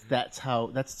film is that's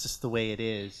just the way it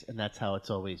is, and that's how it's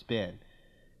always been.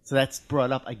 So that's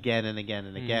brought up again and again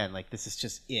and again. Like, this is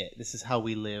just it. This is how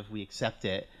we live. We accept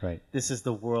it. Right. This is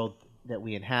the world that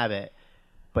we inhabit.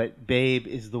 But Babe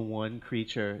is the one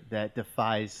creature that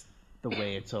defies the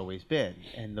way it's always been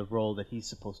and the role that he's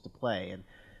supposed to play.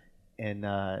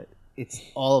 And it's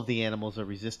all of the animals are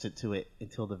resistant to it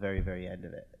until the very, very end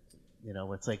of it. You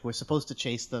know, it's like we're supposed to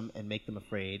chase them and make them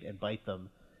afraid and bite them.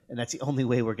 And that's the only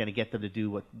way we're going to get them to do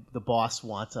what the boss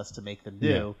wants us to make them do.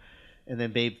 Yeah. And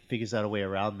then Babe figures out a way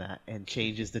around that and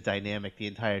changes the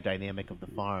entire dynamic of the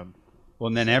farm. Well,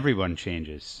 and then everyone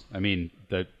changes. I mean,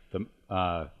 the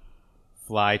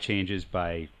Fly changes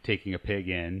by taking a pig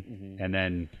in, and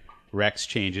then Rex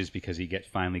changes because he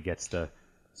finally gets the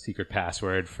secret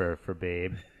password for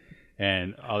Babe,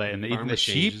 and all that. And even the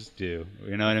sheep do.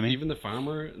 You know what I mean? Even the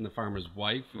farmer and the farmer's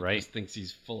wife, who Right. just thinks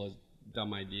he's full of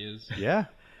dumb ideas. Yeah.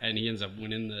 And he ends up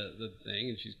winning the thing,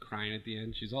 and she's crying at the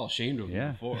end. She's all ashamed of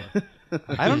him before.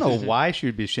 I don't know why she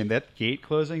would be ashamed. That gate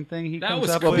closing thing he comes was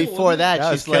up Well, with. before that,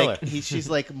 That she's was killer. like she's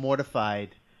like mortified.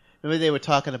 Remember they were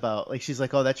talking about like she's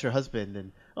like, oh, that's your husband,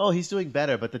 and oh, he's doing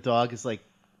better, but the dog is like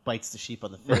bites the sheep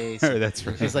on the face. That's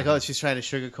right. She's like, oh, she's trying to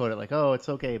sugarcoat it, like, oh, it's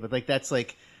okay, but like that's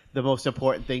like the most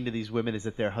important thing to these women is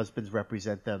that their husbands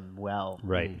represent them well,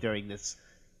 Right. during this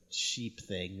sheep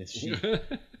thing, this sheep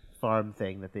farm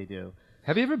thing that they do.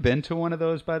 Have you ever been to one of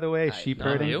those, by the way, sheep no.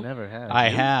 herding? You? Never have. I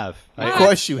have. Of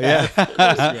course you have.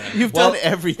 You've Well, done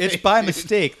everything. It's by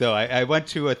mistake, though. I went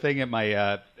to a thing at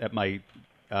my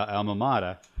alma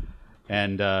mater,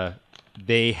 and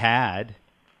they had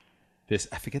this.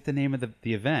 I forget the name of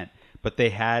the event, but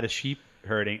they had a sheep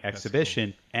herding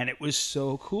exhibition, and it was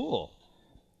so cool.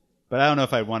 But I don't know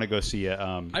if I'd want to go see a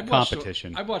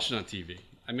competition. I've watched it on TV.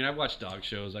 I mean, I watch dog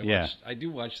shows. I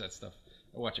do watch that stuff.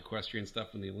 I watch equestrian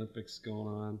stuff when the Olympics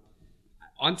going on.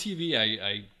 On TV,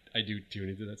 I do tune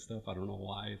into that stuff. I don't know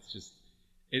why. It's just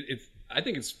it's. I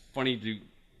think it's funny to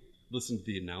listen to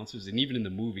the announcers, and even in the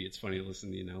movie, it's funny to listen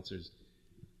to the announcers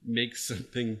make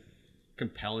something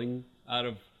compelling out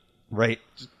of Right.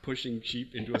 just pushing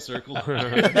sheep into a circle.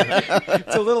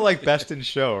 It's a little like Best in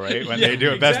Show, right? When they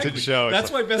do a Best in Show. it's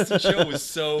That's why Best in Show was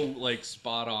so like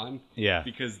spot on. Yeah.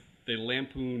 Because they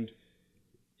lampooned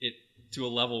it to a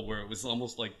level where it was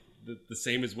almost like the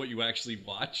same as what you actually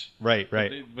watch. Right.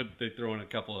 But they throw in a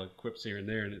couple of quips here and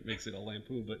there, and it makes it a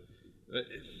lampoon. But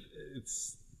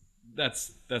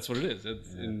that's what it is.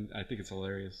 And I think it's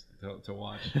hilarious to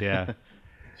watch. Yeah.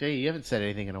 Jay, you haven't said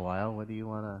anything in a while. What do you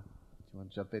want to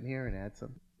jump in here and add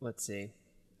some? Let's see.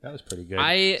 That was pretty good.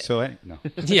 No.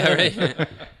 Yeah, right.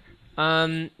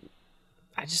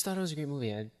 I just thought it was a great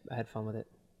movie. I had fun with it.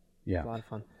 Yeah. A lot of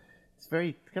fun. It's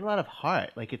got a lot of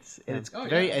heart. Like it's Oh,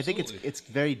 very. yeah, I think absolutely. it's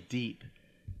very deep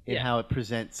in how it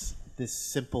presents this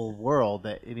simple world.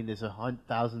 That I mean, there's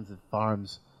thousands of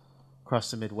farms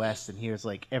across the Midwest, and here's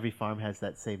like every farm has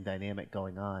that same dynamic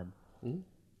going on. Mm-hmm.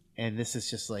 And this is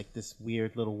just like this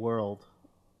weird little world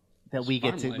that we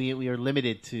get to. farm We are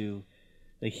limited to.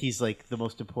 Like he's like the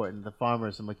most important. The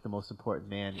farmers are like the most important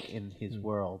man in his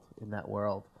world, in that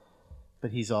world.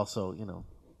 But he's also,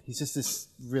 he's just this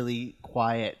really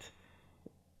quiet,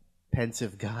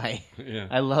 pensive guy. Yeah.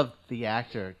 I love the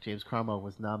actor. James Cromwell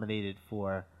was nominated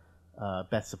for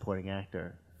Best Supporting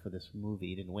Actor for this movie.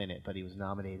 He didn't win it, but he was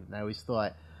nominated. And I always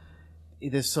thought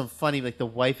there's some funny, like the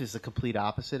wife is the complete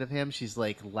opposite of him. She's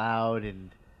like loud and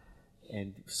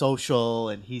social,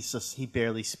 and he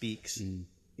barely speaks.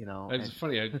 It's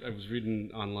funny. I was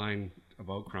reading online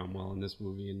about Cromwell in this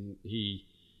movie, and he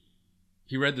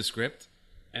read the script,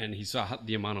 and he saw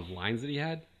the amount of lines that he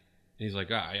had, he's like,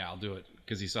 yeah, I'll do it,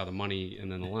 because he saw the money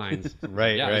and then the lines.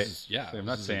 Right, yeah, right. So I'm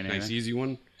not saying a nice, anything. easy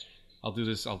one. I'll do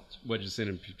this. I'll wedge this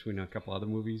in between a couple other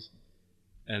movies.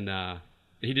 And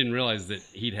he didn't realize that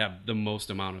he'd have the most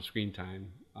amount of screen time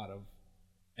out of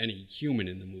any human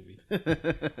in the movie.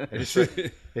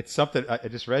 It's something. I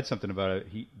just read something about it.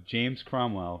 James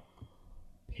Cromwell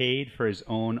paid for his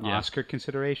own Oscar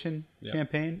consideration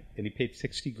campaign, and he paid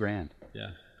 $60,000.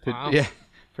 Yeah.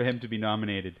 For him to be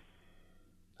nominated.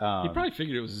 He probably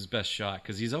figured it was his best shot,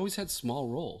 because he's always had small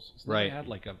roles. He's never had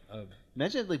like a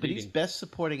Imagine, but he's best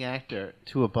supporting actor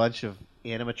to a bunch of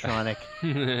animatronic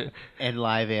and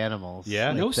live animals.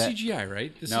 Yeah, no CGI,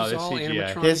 right? This is all CGI.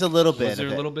 animatronic. There's a little bit. Was there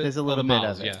of a it. little bit? There's a little the bit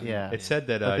mouths, of it. Yeah. It said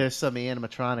that. But there's some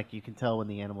animatronic. You can tell when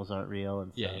the animals aren't real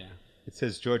and stuff. Yeah. It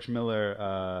says George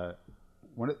Miller.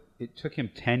 It took him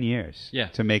 10 years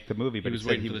to make the movie, but he was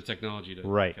waiting for the technology to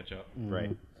catch up.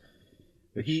 Right.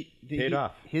 But paid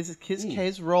off.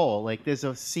 His role, like there's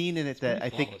a scene in it that I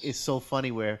think is so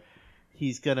funny where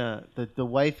he's gonna the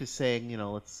wife is saying,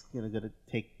 we're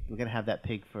gonna have that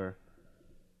pig for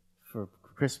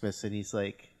Christmas, and he's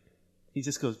like, he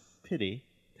just goes, pity.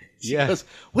 She goes,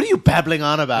 what are you babbling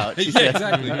on about?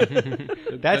 Exactly.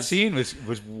 That scene was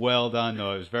well done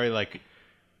though. It was very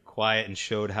quiet and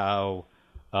showed how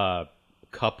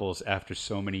couples after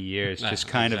so many years just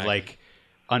kind of like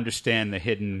understand the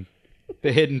hidden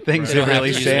things they're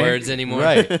really saying. Words anymore.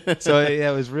 Right. So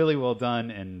it was really well done,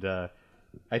 and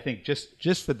I think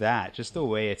just for that, just the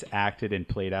way it's acted and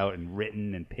played out and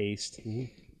written and paced,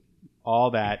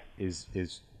 all that is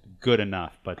good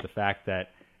enough. But the fact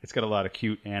that it's got a lot of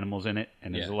cute animals in it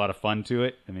and there's a lot of fun to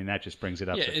it, I mean, that just brings it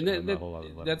up to a whole other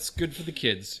level. That's good for the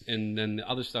kids, and then the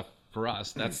other stuff for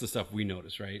us, that's the stuff we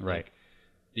notice, right? Right. Like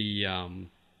the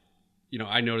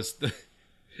I noticed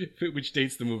which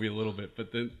dates the movie a little bit,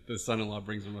 but the son-in-law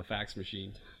brings him a fax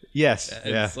machine. Yes.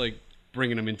 And it's like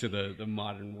bringing them into the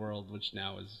modern world, which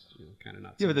now is kind of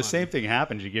not so but the modern. same thing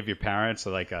happens. You give your parents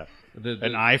an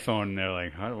iPhone, and they're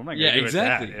like, what am I going to do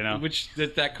exactly. with that? Which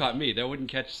that caught me. That wouldn't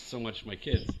catch so much my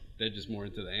kids. They're just more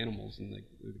into the animals and the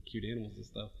cute animals and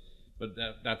stuff. But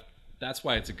that's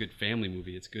why it's a good family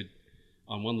movie. It's good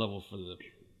on one level for the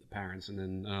parents, and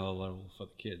then another level for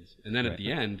the kids. And then at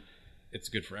the end, it's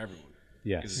good for everyone.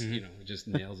 Yes. Because, it just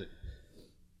nails it.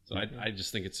 So I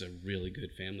just think it's a really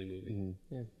good family movie.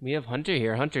 Yeah. We have Hunter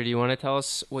here. Hunter, do you want to tell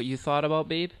us what you thought about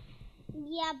Babe?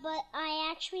 Yeah, but I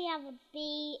actually have a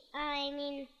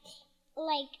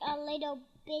little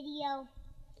video.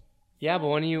 Yeah, but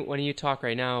why don't you talk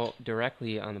right now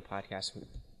directly on the podcast?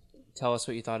 Tell us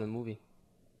what you thought of the movie.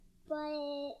 But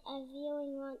I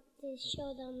really want to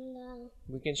show them the...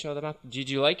 We can show them up. Did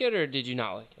you like it or did you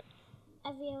not like it? I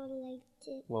really liked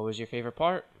it. What was your favorite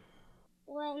part?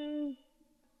 When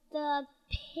the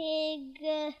pig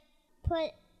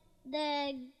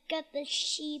got the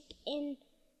sheep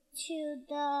into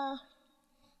the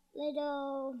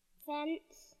little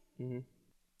fence. Mm-hmm.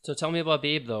 So tell me about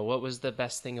Babe, though. What was the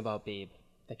best thing about Babe,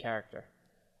 the character,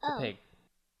 the pig?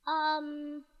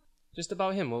 Just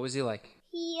about him. What was he like?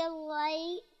 He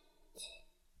liked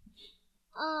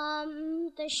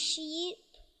the sheep.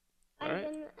 All right.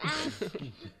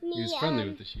 He was friendly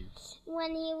with the sheep.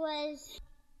 When he was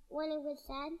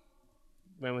sad.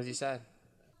 When was he sad?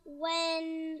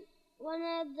 When one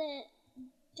of the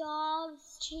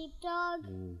sheepdogs,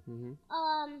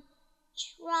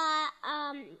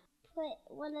 put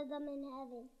one of them in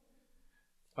heaven.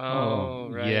 Oh,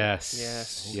 right.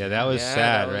 Yes. Yeah, that was sad,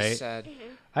 that was right? Sad.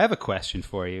 I have a question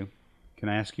for you. Can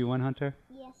I ask you one, Hunter?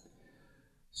 Yes.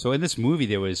 So in this movie,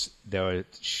 there were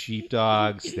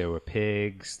sheepdogs, there were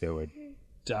pigs, there were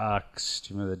ducks.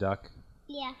 Do you remember the duck?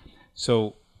 Yeah.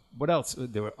 So what else?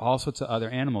 There were all sorts of other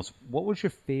animals. What was your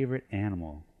favorite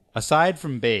animal? Aside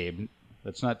from Babe,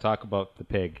 let's not talk about the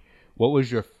pig. What was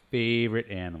your favorite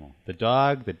animal? The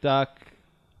dog, the duck?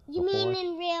 You mean horse?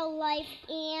 In real life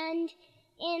and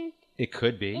in... It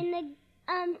could be. In the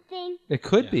thing? It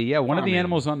could be, yeah. One of the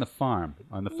animals on the farm.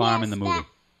 On the farm in the movie.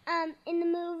 In the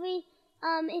movie,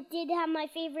 it did have my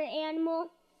favorite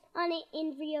animal on it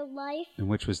in real life. And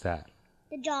which was that?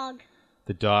 The dog.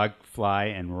 The dog, Fly,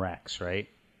 and Rex, right?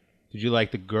 Did you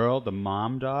like the girl, the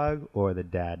mom dog, or the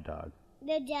dad dog?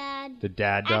 The dad. The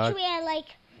dad dog? Actually, I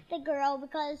like the girl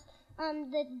because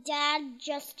the dad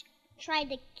just tried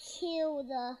to kill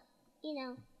the,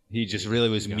 He just really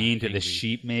was mean to the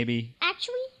sheep, maybe?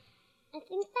 Actually, I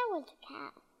think that was the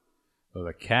cat. Oh,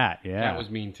 the cat, yeah. Cat was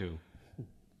mean, too.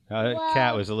 The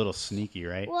cat was a little sneaky,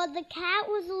 right? Well, the cat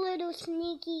was a little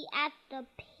sneaky at the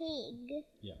pig.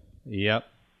 Yeah.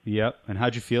 Yep. And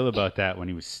how'd you feel about that when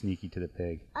he was sneaky to the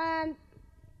pig? How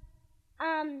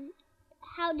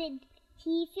did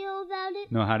he feel about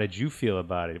it? No, how did you feel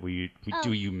about it? Were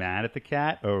you mad at the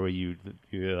cat, or were you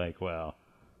like, well,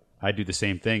 I'd do the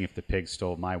same thing if the pig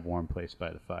stole my warm place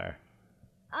by the fire?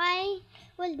 I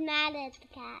was mad at the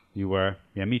cat. You were?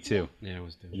 Yeah, me too. Yeah, it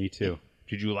was too. Me too.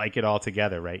 Did you like it all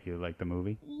together, right? You liked the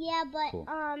movie? Yeah, but, Cool.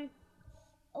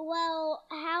 well,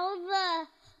 how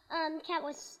the cat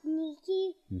was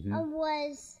sneaky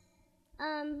was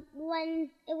when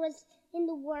it was in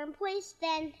the worm place,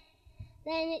 then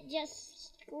it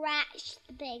just scratched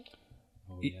the pig.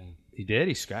 Oh, yeah. He did?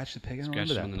 He scratched the pig? I don't Scratched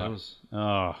remember him in that the part. nose.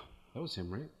 Oh, That was him,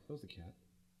 right? That was the cat.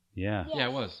 yeah. Yeah. Yeah,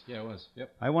 it was. Yeah, it was.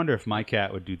 Yep. I wonder if my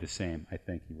cat would do the same. I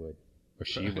think he would. Or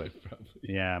she would. Probably.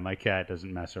 Yeah, my cat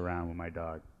doesn't mess around with my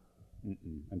dog.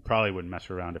 And probably wouldn't mess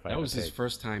around if I That had was a his pig.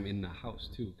 first time in the house,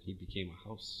 too. He became a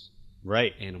house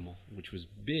Right. animal, which was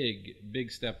big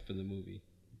step for the movie.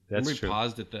 That's Remember he true.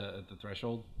 paused at the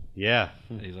threshold? Yeah.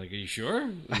 And he's like, "Are you sure?"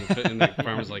 And the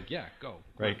farmer's like, "Yeah, go."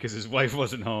 Right, because his wife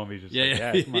wasn't home. He's just Yeah, like,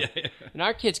 yeah, yeah, come on. yeah. And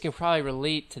our kids can probably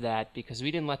relate to that because we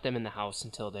didn't let them in the house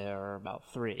until they were about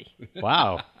 3.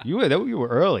 Wow. You were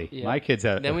early. Yeah. My kids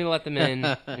had... Then we let them in,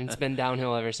 and it's been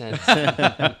downhill ever since.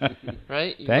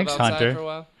 Right? You Thanks, live outside Hunter. for a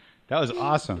while? That was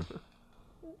awesome.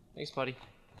 Thanks, buddy.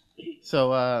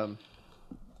 So,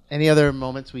 any other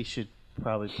moments we should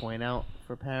probably point out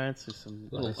for parents? Or some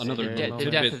Another scary Yeah, little the moments? death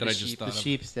tidbit of that the I just sheep. thought The of.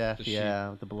 sheep stuff, The sheep. yeah,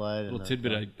 with the blood. Little and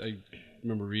tidbit I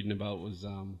remember reading about was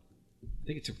I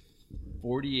think it took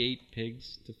 48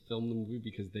 pigs to film the movie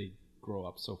because they grow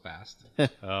up so fast.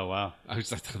 Oh, wow. I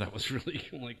thought that was really.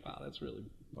 I'm like, wow, that's really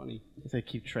funny. If they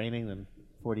keep training them,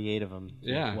 48 of them.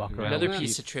 Yeah. Walk Yeah. around. Another Yeah.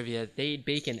 piece of trivia: they eat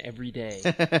bacon every day.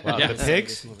 Wow, Yeah. the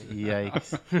pigs?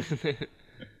 Yikes.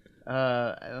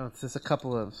 I don't know, there's a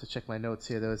couple of them, so check my notes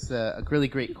here. There was a really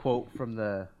great quote from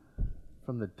the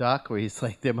duck where he's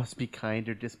like, there must be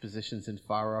kinder dispositions in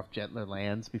far off, gentler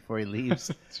lands before he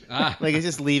leaves. Ah. Like he's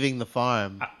just leaving the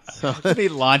farm. So He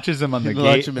launches him on the he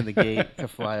launch gate. him in the gate to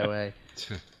fly away.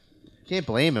 Can't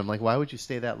blame him. Like, why would you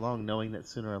stay that long knowing that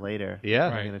sooner or later Yeah.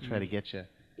 they're Right. going to try to get you?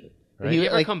 Right. Did he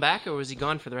ever like, come back, or was he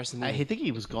gone for the rest of the movie? I think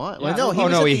he was gone. Yeah. Well, no, he Oh,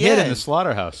 was no, at he the hid in end. the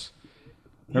slaughterhouse.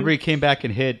 Remember he came back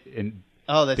and hid, and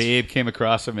Oh, that's Babe came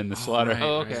across him in the slaughter right,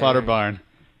 okay. slaughter barn.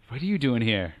 What are you doing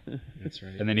here? That's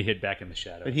right. And then he hid back in the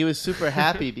shadow. But he was super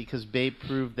happy because Babe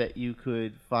proved that you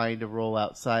could find a role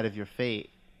outside of your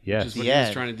fate. Yes. That's what the he was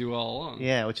end. trying to do all along.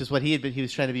 Yeah, which is what he had been. He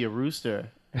was trying to be a rooster,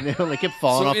 and they like kept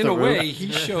falling So off in the a roof. way,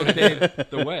 he showed Babe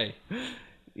the way.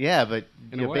 Yeah, but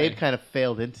In you a know, way. Babe kind of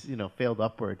failed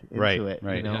upward into Right, it,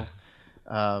 right. you know,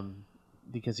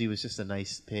 because he was just a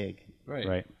nice pig, Right.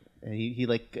 Right. and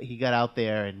he got out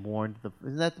there and warned the.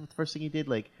 Isn't that the first thing he did?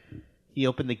 Like, he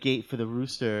opened the gate for the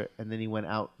rooster, and then he went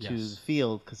out to Yes. the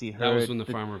field because he heard. That was when the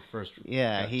farmer first.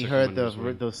 Yeah, he took him heard under his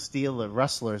wing. the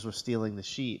rustlers were stealing the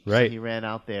sheep. So Right. he ran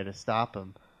out there to stop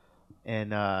him,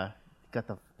 and got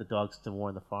the dogs to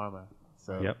warn the farmer.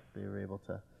 So Yep. they were able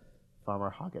to farmer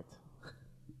hog it.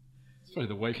 It's funny.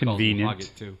 The wife Convenient. called him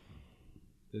Hug It too,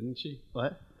 didn't she?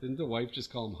 What? Didn't the wife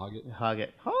just call him Hug It? Hog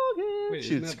it. Hog it. Wait,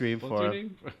 She'd isn't that- scream what's for her him.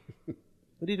 name?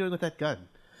 What are you doing with that gun?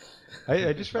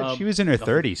 I just read she was in her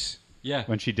 30s Yeah.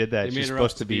 when she did that. They made She's her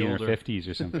supposed up to to be be in her older. 50s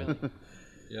or something.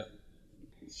 Yeah.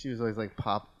 She was always like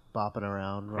bopping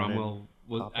around. Running. Cromwell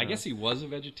was. Popping I guess he was a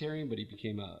vegetarian, but he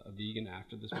became a vegan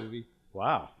after this movie.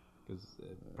 Wow. Because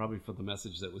probably for the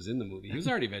message that was in the movie, he was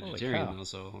already vegetarian cow. though.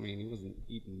 So I mean, he wasn't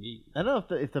eating meat. I don't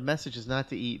know if the message is not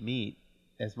to eat meat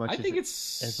as much. I as think it,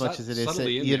 it's as much as it is that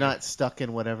subtly in you're there. not stuck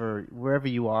in wherever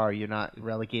you are. You're not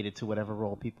relegated to whatever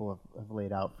role people have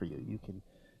laid out for you.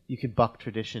 You can buck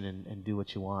tradition and do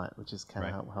what you want, which is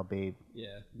kind of how Babe Yeah,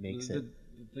 makes the, it.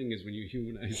 The thing is, when you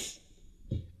humanize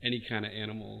any kind of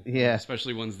animal, Yeah.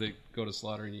 especially ones that go to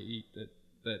slaughter and you eat,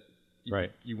 that you,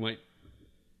 Right. you might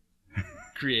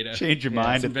create a Change your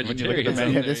mind some when you look at the vegetarians menu.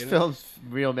 out Yeah, there, this you know? film's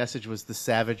real message was the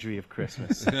savagery of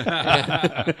Christmas.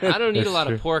 I don't eat a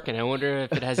lot of pork, and I wonder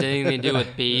if it has anything to do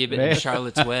with Babe and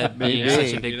Charlotte's Web being Maybe.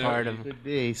 such a big You know, part of. Could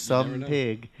be never some know.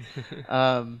 pig.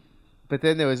 But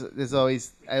then there's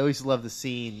always I always love the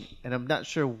scene, and I'm not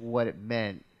sure what it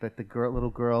meant, but the little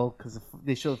girl, because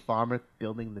they show the farmer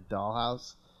building the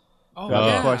dollhouse. Oh, Throughout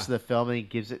yeah. the course of the film, and he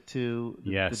gives it to.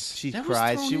 Yes. she That was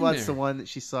cries. thrown She in wants there. the one that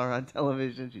she saw on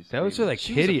television. She's Those are like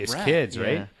She was a hideous brat. kids, yeah.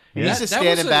 right? And Yeah. he's just That was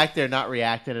standing a- back there, not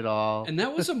reacting at all. And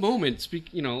that was a moment. As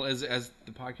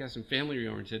the podcast and family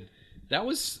oriented, that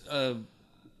was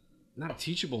not a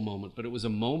teachable moment, but it was a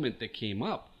moment that came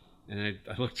up, and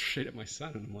I looked straight at my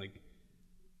son, and I'm like,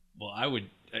 "Well, I would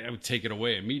take it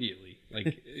away immediately.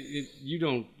 Like, you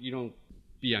don't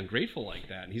be ungrateful like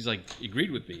that. And he's like, he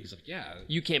agreed with me. He's like, yeah.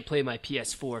 You can't play my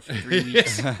PS4 for 3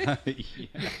 weeks.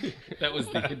 That was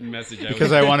the hidden message.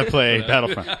 Because I want to play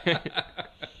Battlefront.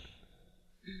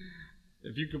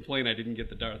 If you complain I didn't get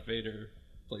the Darth Vader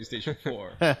PlayStation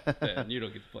 4, then you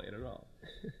don't get to play it at all.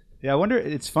 Yeah, I wonder.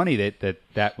 It's funny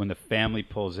that when the family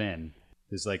pulls in,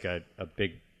 there's like a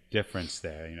big difference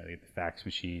there. You know, you get the fax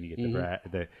machine, you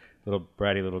get the little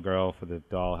bratty little girl for the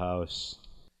dollhouse,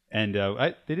 and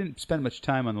they didn't spend much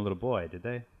time on the little boy, did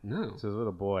they? No. So the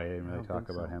little boy, they didn't really talk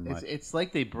about him much. It's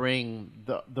like they bring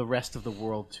the rest of the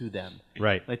world to them.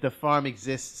 Right. Like the farm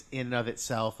exists in and of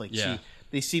itself. Like Yeah.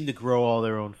 they seem to grow all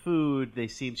their own food.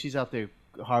 She's out there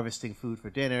harvesting food for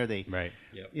dinner. Right.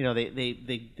 Yep. You know,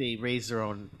 they raise their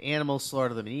own animals,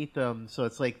 slaughter them, and eat them. So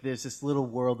it's like there's this little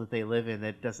world that they live in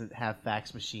that doesn't have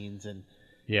fax machines and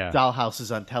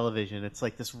dollhouses on television. It's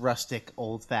like this rustic,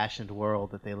 old-fashioned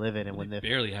world that they live in. And when they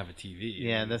barely have a TV.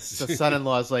 Yeah, and the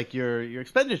son-in-law's like, your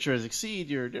expenditures exceed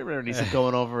your dinner, and he's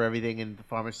going over everything, and the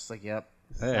farmer's just like, yep,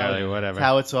 whatever. It's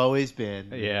how it's always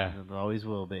been. Yeah, and it always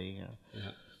will be. You know.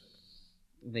 Yeah.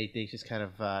 They just kind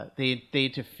of they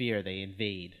interfere, they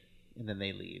invade, and then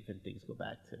they leave, and things go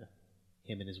back to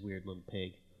him and his weird little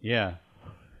pig. Yeah,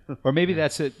 or maybe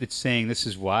that's it. It's saying this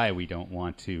is why we don't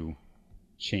want to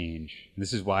change.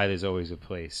 This is why there's always a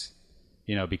place,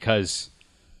 you know, because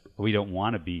we don't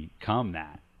want to become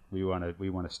that. We want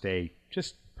to stay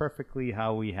just perfectly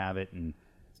how we have it, and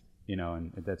you know,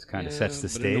 and that's kind of sets the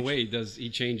but stage. In a way, he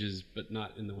changes, but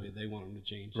not in the way they want him to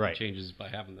change. Right. He changes by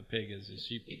having the pig as his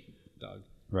sheep dog.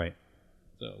 Right.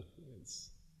 So it's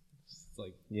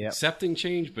like accepting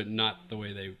change, but not the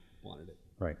way they wanted it.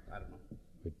 Right. I don't know.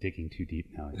 We're digging too deep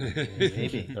now.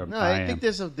 Maybe. No, I think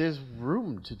there's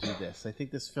room to do this. I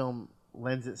think this film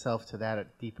lends itself to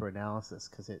that deeper analysis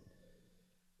because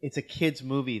it's a kids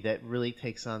movie that really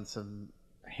takes on some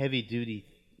heavy duty,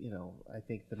 you know, I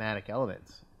think thematic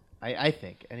elements. I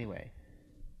think anyway.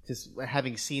 Just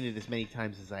having seen it as many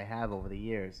times as I have over the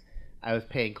years, I was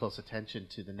paying close attention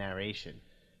to the narration,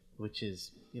 which is,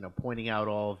 you know, pointing out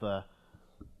all the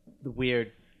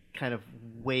weird kind of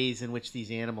ways in which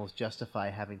these animals justify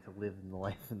having to live in the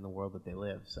life in the world that they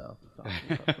live. So,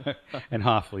 and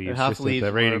Hoff leaves. And Hoff leaves.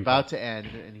 The We're about to end,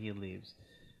 and he leaves.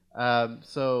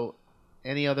 So,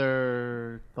 any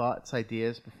other thoughts,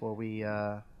 ideas before we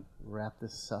wrap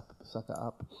this sucker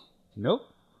up? Nope.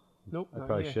 Nope. I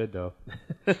probably should though.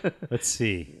 Let's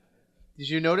see. Did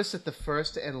you notice that the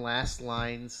first and last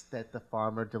lines that the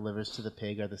farmer delivers to the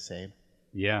pig are the same?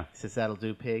 Yeah. He says, "That'll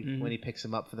do, pig," when he picks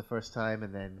him up for the first time,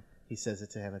 and then he says it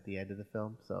to him at the end of the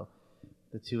film. So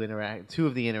the two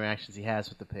of the interactions he has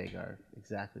with the pig are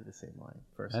exactly the same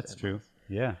line. That's true. Last.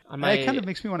 Yeah. It kind of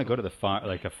makes me want to go to the farm,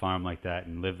 like a farm like that,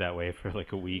 and live that way for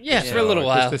like a week. Yeah, for a little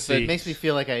while. But it makes me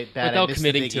feel like I missed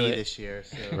committing to it this year.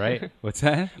 So. Right? What's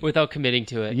that? Without committing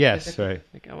to it. Yes, right.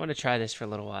 Like I want to try this for a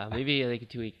little while. Maybe like a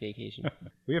 2-week vacation.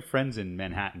 We have friends in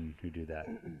Manhattan who do that.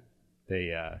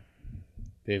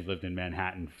 They've lived in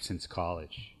Manhattan since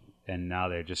college, and now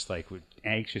they're just like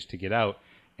anxious to get out,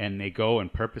 and they go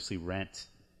and purposely rent.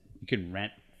 You can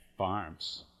rent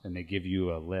farms, and they give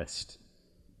you a list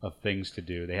of things to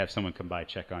do. They have someone come by,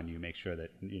 check on you, make sure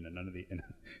that none of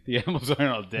the animals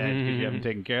aren't all dead because you haven't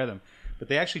taken care of them. But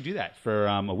they actually do that for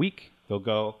a week. They'll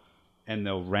go and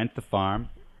they'll rent the farm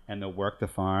and they'll work the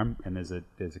farm, and there's a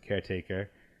caretaker.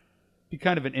 Be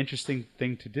kind of an interesting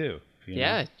thing to do.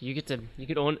 Yeah, you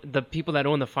could own the people that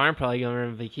own the farm probably go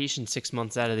on vacation 6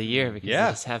 months out of the year because they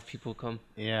just have people come.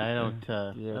 Yeah, I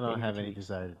don't have any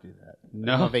desire to do that.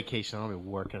 No. I'm on vacation. I don't be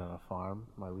working on a farm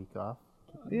my week off.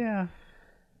 Yeah.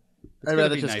 I'd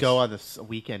rather just go on this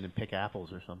weekend and pick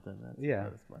apples or something.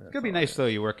 It's gonna be nice though.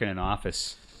 You work in an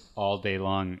office all day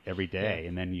long every day,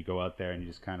 and then you go out there and you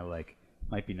just kind of like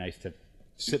might be nice to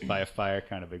sit by a fire,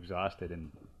 kind of exhausted,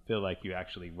 and feel like you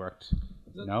actually worked.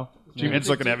 No, G-Man's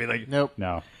looking at me like, nope,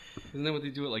 no. Isn't that what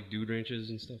they do at like dude ranches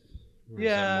and stuff?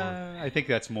 Yeah, I think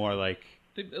that's more like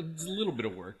it's a little bit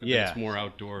of work. But yeah, it's more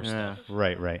outdoor stuff.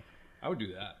 Right. I would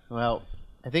do that. Well,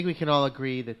 I think we can all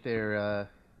agree that there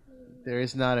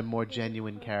is not a more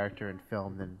genuine character in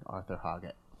film than Arthur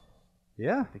Hoggett.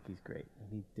 Yeah, I think he's great.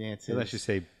 And he dances. Let's just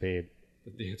say, babe.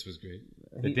 The dance was great.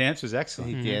 The dance was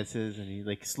excellent. He dances and he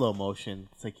like slow motion.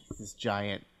 It's like he's this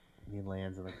giant. And he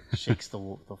lands and like shakes the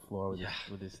floor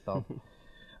with his thumb.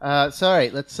 So all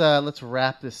right, let's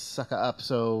wrap this sucker up.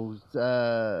 So,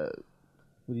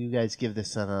 what do you guys give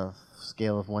this on a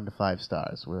scale of 1 to 5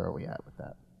 stars? Where are we at with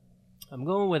that? I'm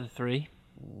going with a 3.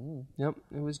 Yep,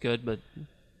 it was good, but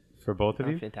for both of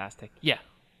you, fantastic. Yeah,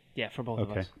 for both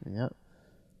of us. Yep.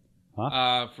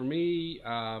 For me,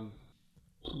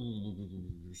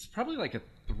 it's probably like a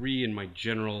agree in my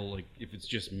general, like, if it's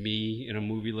just me in a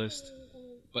movie list.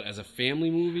 But as a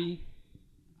family movie,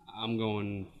 I'm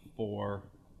going 4.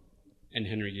 And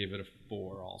Henry gave it a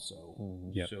 4 also.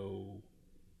 Yep. So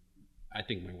I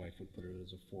think my wife would put it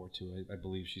as a 4 too. I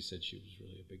believe she said she was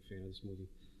really a big fan of this movie.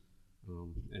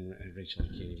 And Rachel, I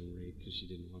can't even rate because she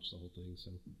didn't watch the whole thing.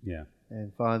 So Yeah.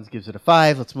 And Fonz gives it a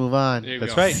 5. Let's move on.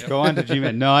 That's right. Go on to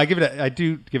G-Man. No, I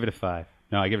do give it a 5.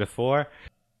 No, I give it a 4.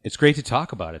 It's great to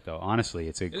talk about it, though. Honestly,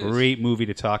 it's a great movie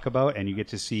to talk about, and you get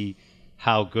to see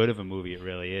how good of a movie it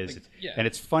really is. And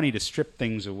it's funny to strip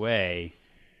things away.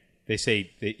 They say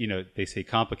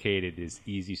complicated is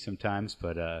easy sometimes,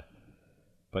 but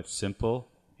simple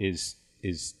is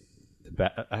is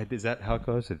that how it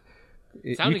goes?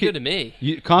 Sounded good to me.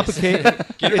 Complicate.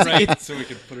 Get it right so we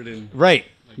can put it in. Right.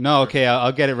 No, okay,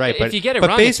 I'll get it right. If you get it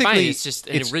wrong, it's fine. It's just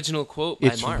an original quote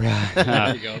by Mark.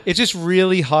 There you go. It's just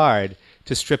really hard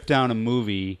to strip down a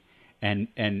movie and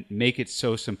make it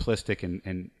so simplistic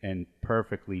and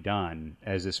perfectly done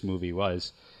as this movie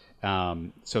was.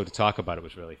 So to talk about it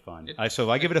was really fun. So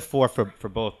I give it a 4 for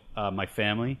both my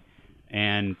family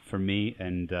and for me,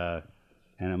 and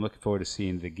I'm looking forward to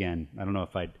seeing it again. I don't know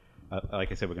if I'd,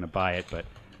 like I said, we're going to buy it, but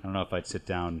I don't know if I'd sit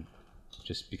down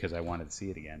just because I wanted to see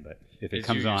it again. But if it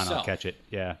comes on, I'll catch it.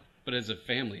 Yeah. But as a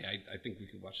family, I think we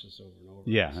could watch this over and over.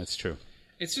 Yeah, that's true.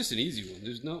 It's just an easy one.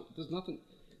 There's nothing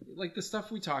like the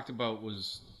stuff we talked about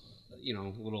was,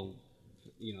 little,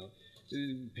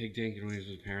 Pig Tank and with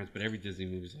his parents, but every Disney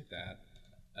movie's like that.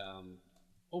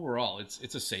 Overall, it's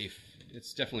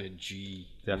definitely a G.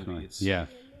 Definitely, movie. yeah.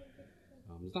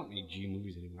 There's not many G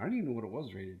movies anymore. I don't even know what it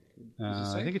was rated.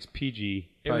 I think it's PG.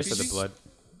 Probably for the blood.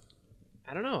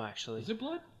 I don't know, actually. Is it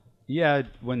blood? Yeah,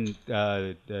 when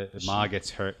the Ma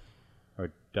gets hurt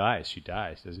or dies, she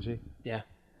dies, doesn't she? Yeah.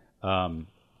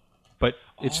 But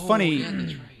it's funny, yeah,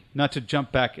 that's right. not to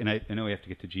jump back, and I know we have to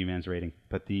get to G-Man's rating,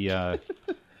 but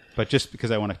but just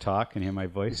because I want to talk and hear my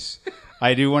voice,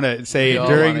 I do want to say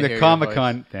during the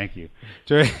Comic-Con, thank you,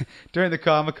 during the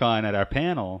Comic-Con at our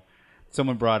panel,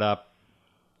 someone brought up,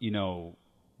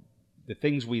 the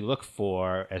things we look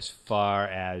for as far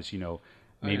as,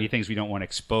 maybe things we don't want to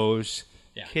expose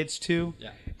kids to.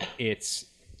 Yeah.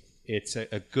 It's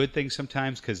a good thing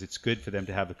sometimes because it's good for them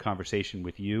to have a conversation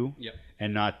with you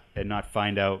and not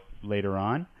find out later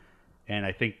on. And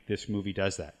I think this movie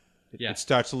does that. It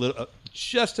starts a little,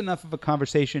 just enough of a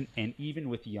conversation, and even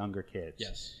with younger kids.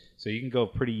 Yes. So you can go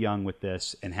pretty young with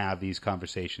this and have these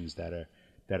conversations that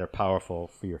are powerful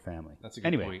for your family. That's a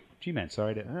good point. Anyway, G-Man,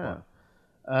 sorry to.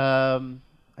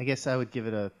 I guess I would give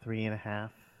it a 3.5.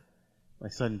 My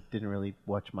son didn't really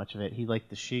watch much of it. He liked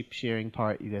the sheep shearing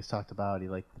part you guys talked about. He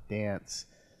liked the dance.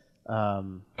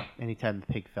 Anytime the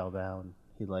pig fell down,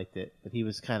 he liked it. But he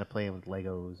was kind of playing with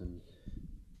Legos and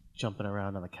jumping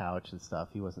around on the couch and stuff.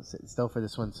 He wasn't sitting still for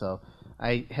this one, so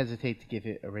I hesitate to give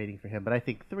it a rating for him. But I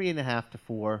think 3.5 to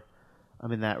 4.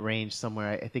 I'm in that range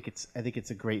somewhere. I think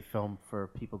it's a great film for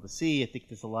people to see. I think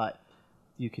there's a lot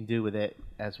you can do with it,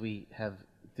 as we have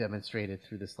demonstrated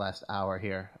through this last hour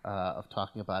here of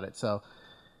talking about it. So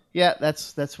yeah,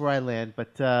 that's where I land.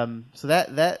 But so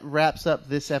that wraps up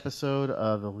this episode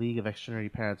of the League of Extraordinary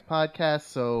Parents podcast.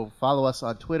 So follow us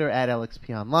on Twitter at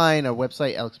LXPOnline, our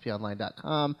website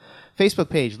lxponline.com, Facebook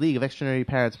page League of Extraordinary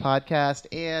Parents podcast,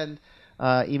 and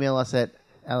email us at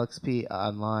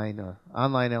LXPonline or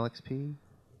online LXP.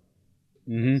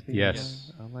 Mm-hmm.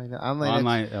 Yes. Online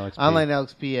LXP. Online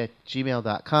LXP at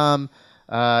gmail.com.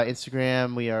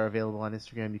 Instagram, we are available on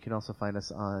Instagram. You can also find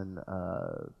us on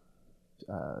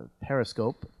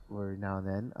Periscope every now and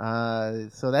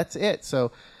then. So that's it.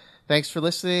 So thanks for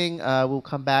listening. We'll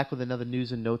come back with another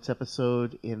news and notes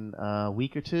episode in a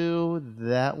week or two.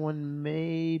 That one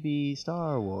may be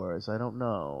Star Wars. I don't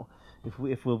know if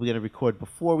we'll be going to record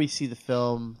before we see the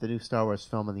new Star Wars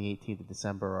film on the 18th of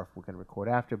December, or if we're going to record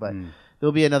after. But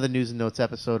there'll be another news and notes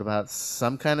episode about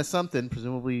some kind of something,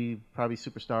 presumably probably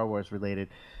Super Star Wars related.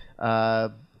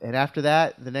 And after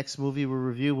that, the next movie we'll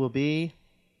review will be...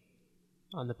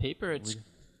 On the paper, it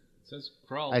says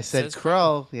Krull. I said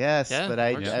Krull, yes. Yeah, but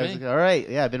I was all right.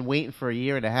 Yeah, I've been waiting for a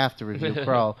year and a half to review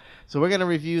Krull. So we're going to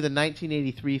review the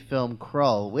 1983 film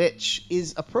Krull, which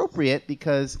is appropriate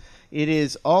because it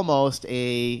is almost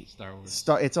a Star Wars.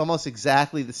 It's almost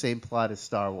exactly the same plot as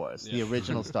Star Wars, the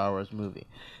original Star Wars movie.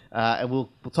 And we'll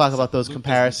talk about those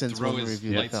comparisons when we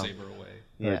review the film. Lightsaber away.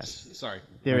 Yes. Sorry.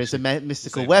 There is a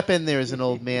mystical weapon. There is an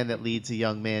old man that leads a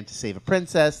young man to save a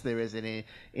princess. There is an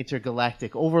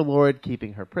intergalactic overlord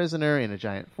keeping her prisoner in a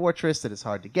giant fortress that is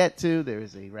hard to get to. There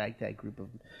is a ragtag group of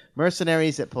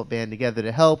mercenaries that band together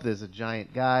to help. There's a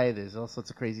giant guy. There's all sorts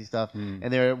of crazy stuff.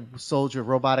 And there are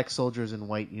robotic soldiers in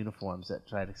white uniforms that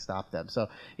try to stop them. So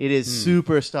it is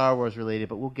super Star Wars related,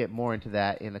 but we'll get more into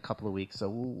that in a couple of weeks. So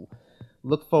we'll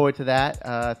look forward to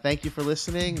that. Thank you for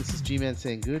listening. This is G-Man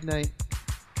saying good night.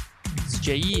 It's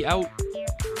J.E. out.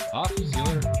 Off. See you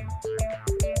later.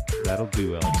 That'll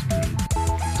do, LXP.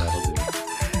 That'll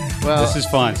do. Well, This is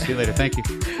fun. See you later. Thank you.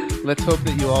 let's hope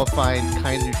that you all find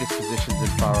kinder dispositions in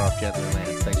far off gentler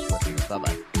lands. Thanks for listening.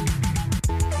 Bye-bye.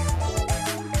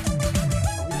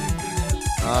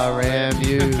 Ram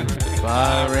you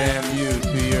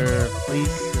to your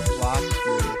place, your flock,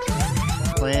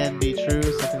 your plan be true,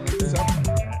 something like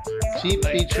that. Sheep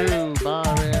be true,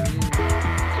 Ram.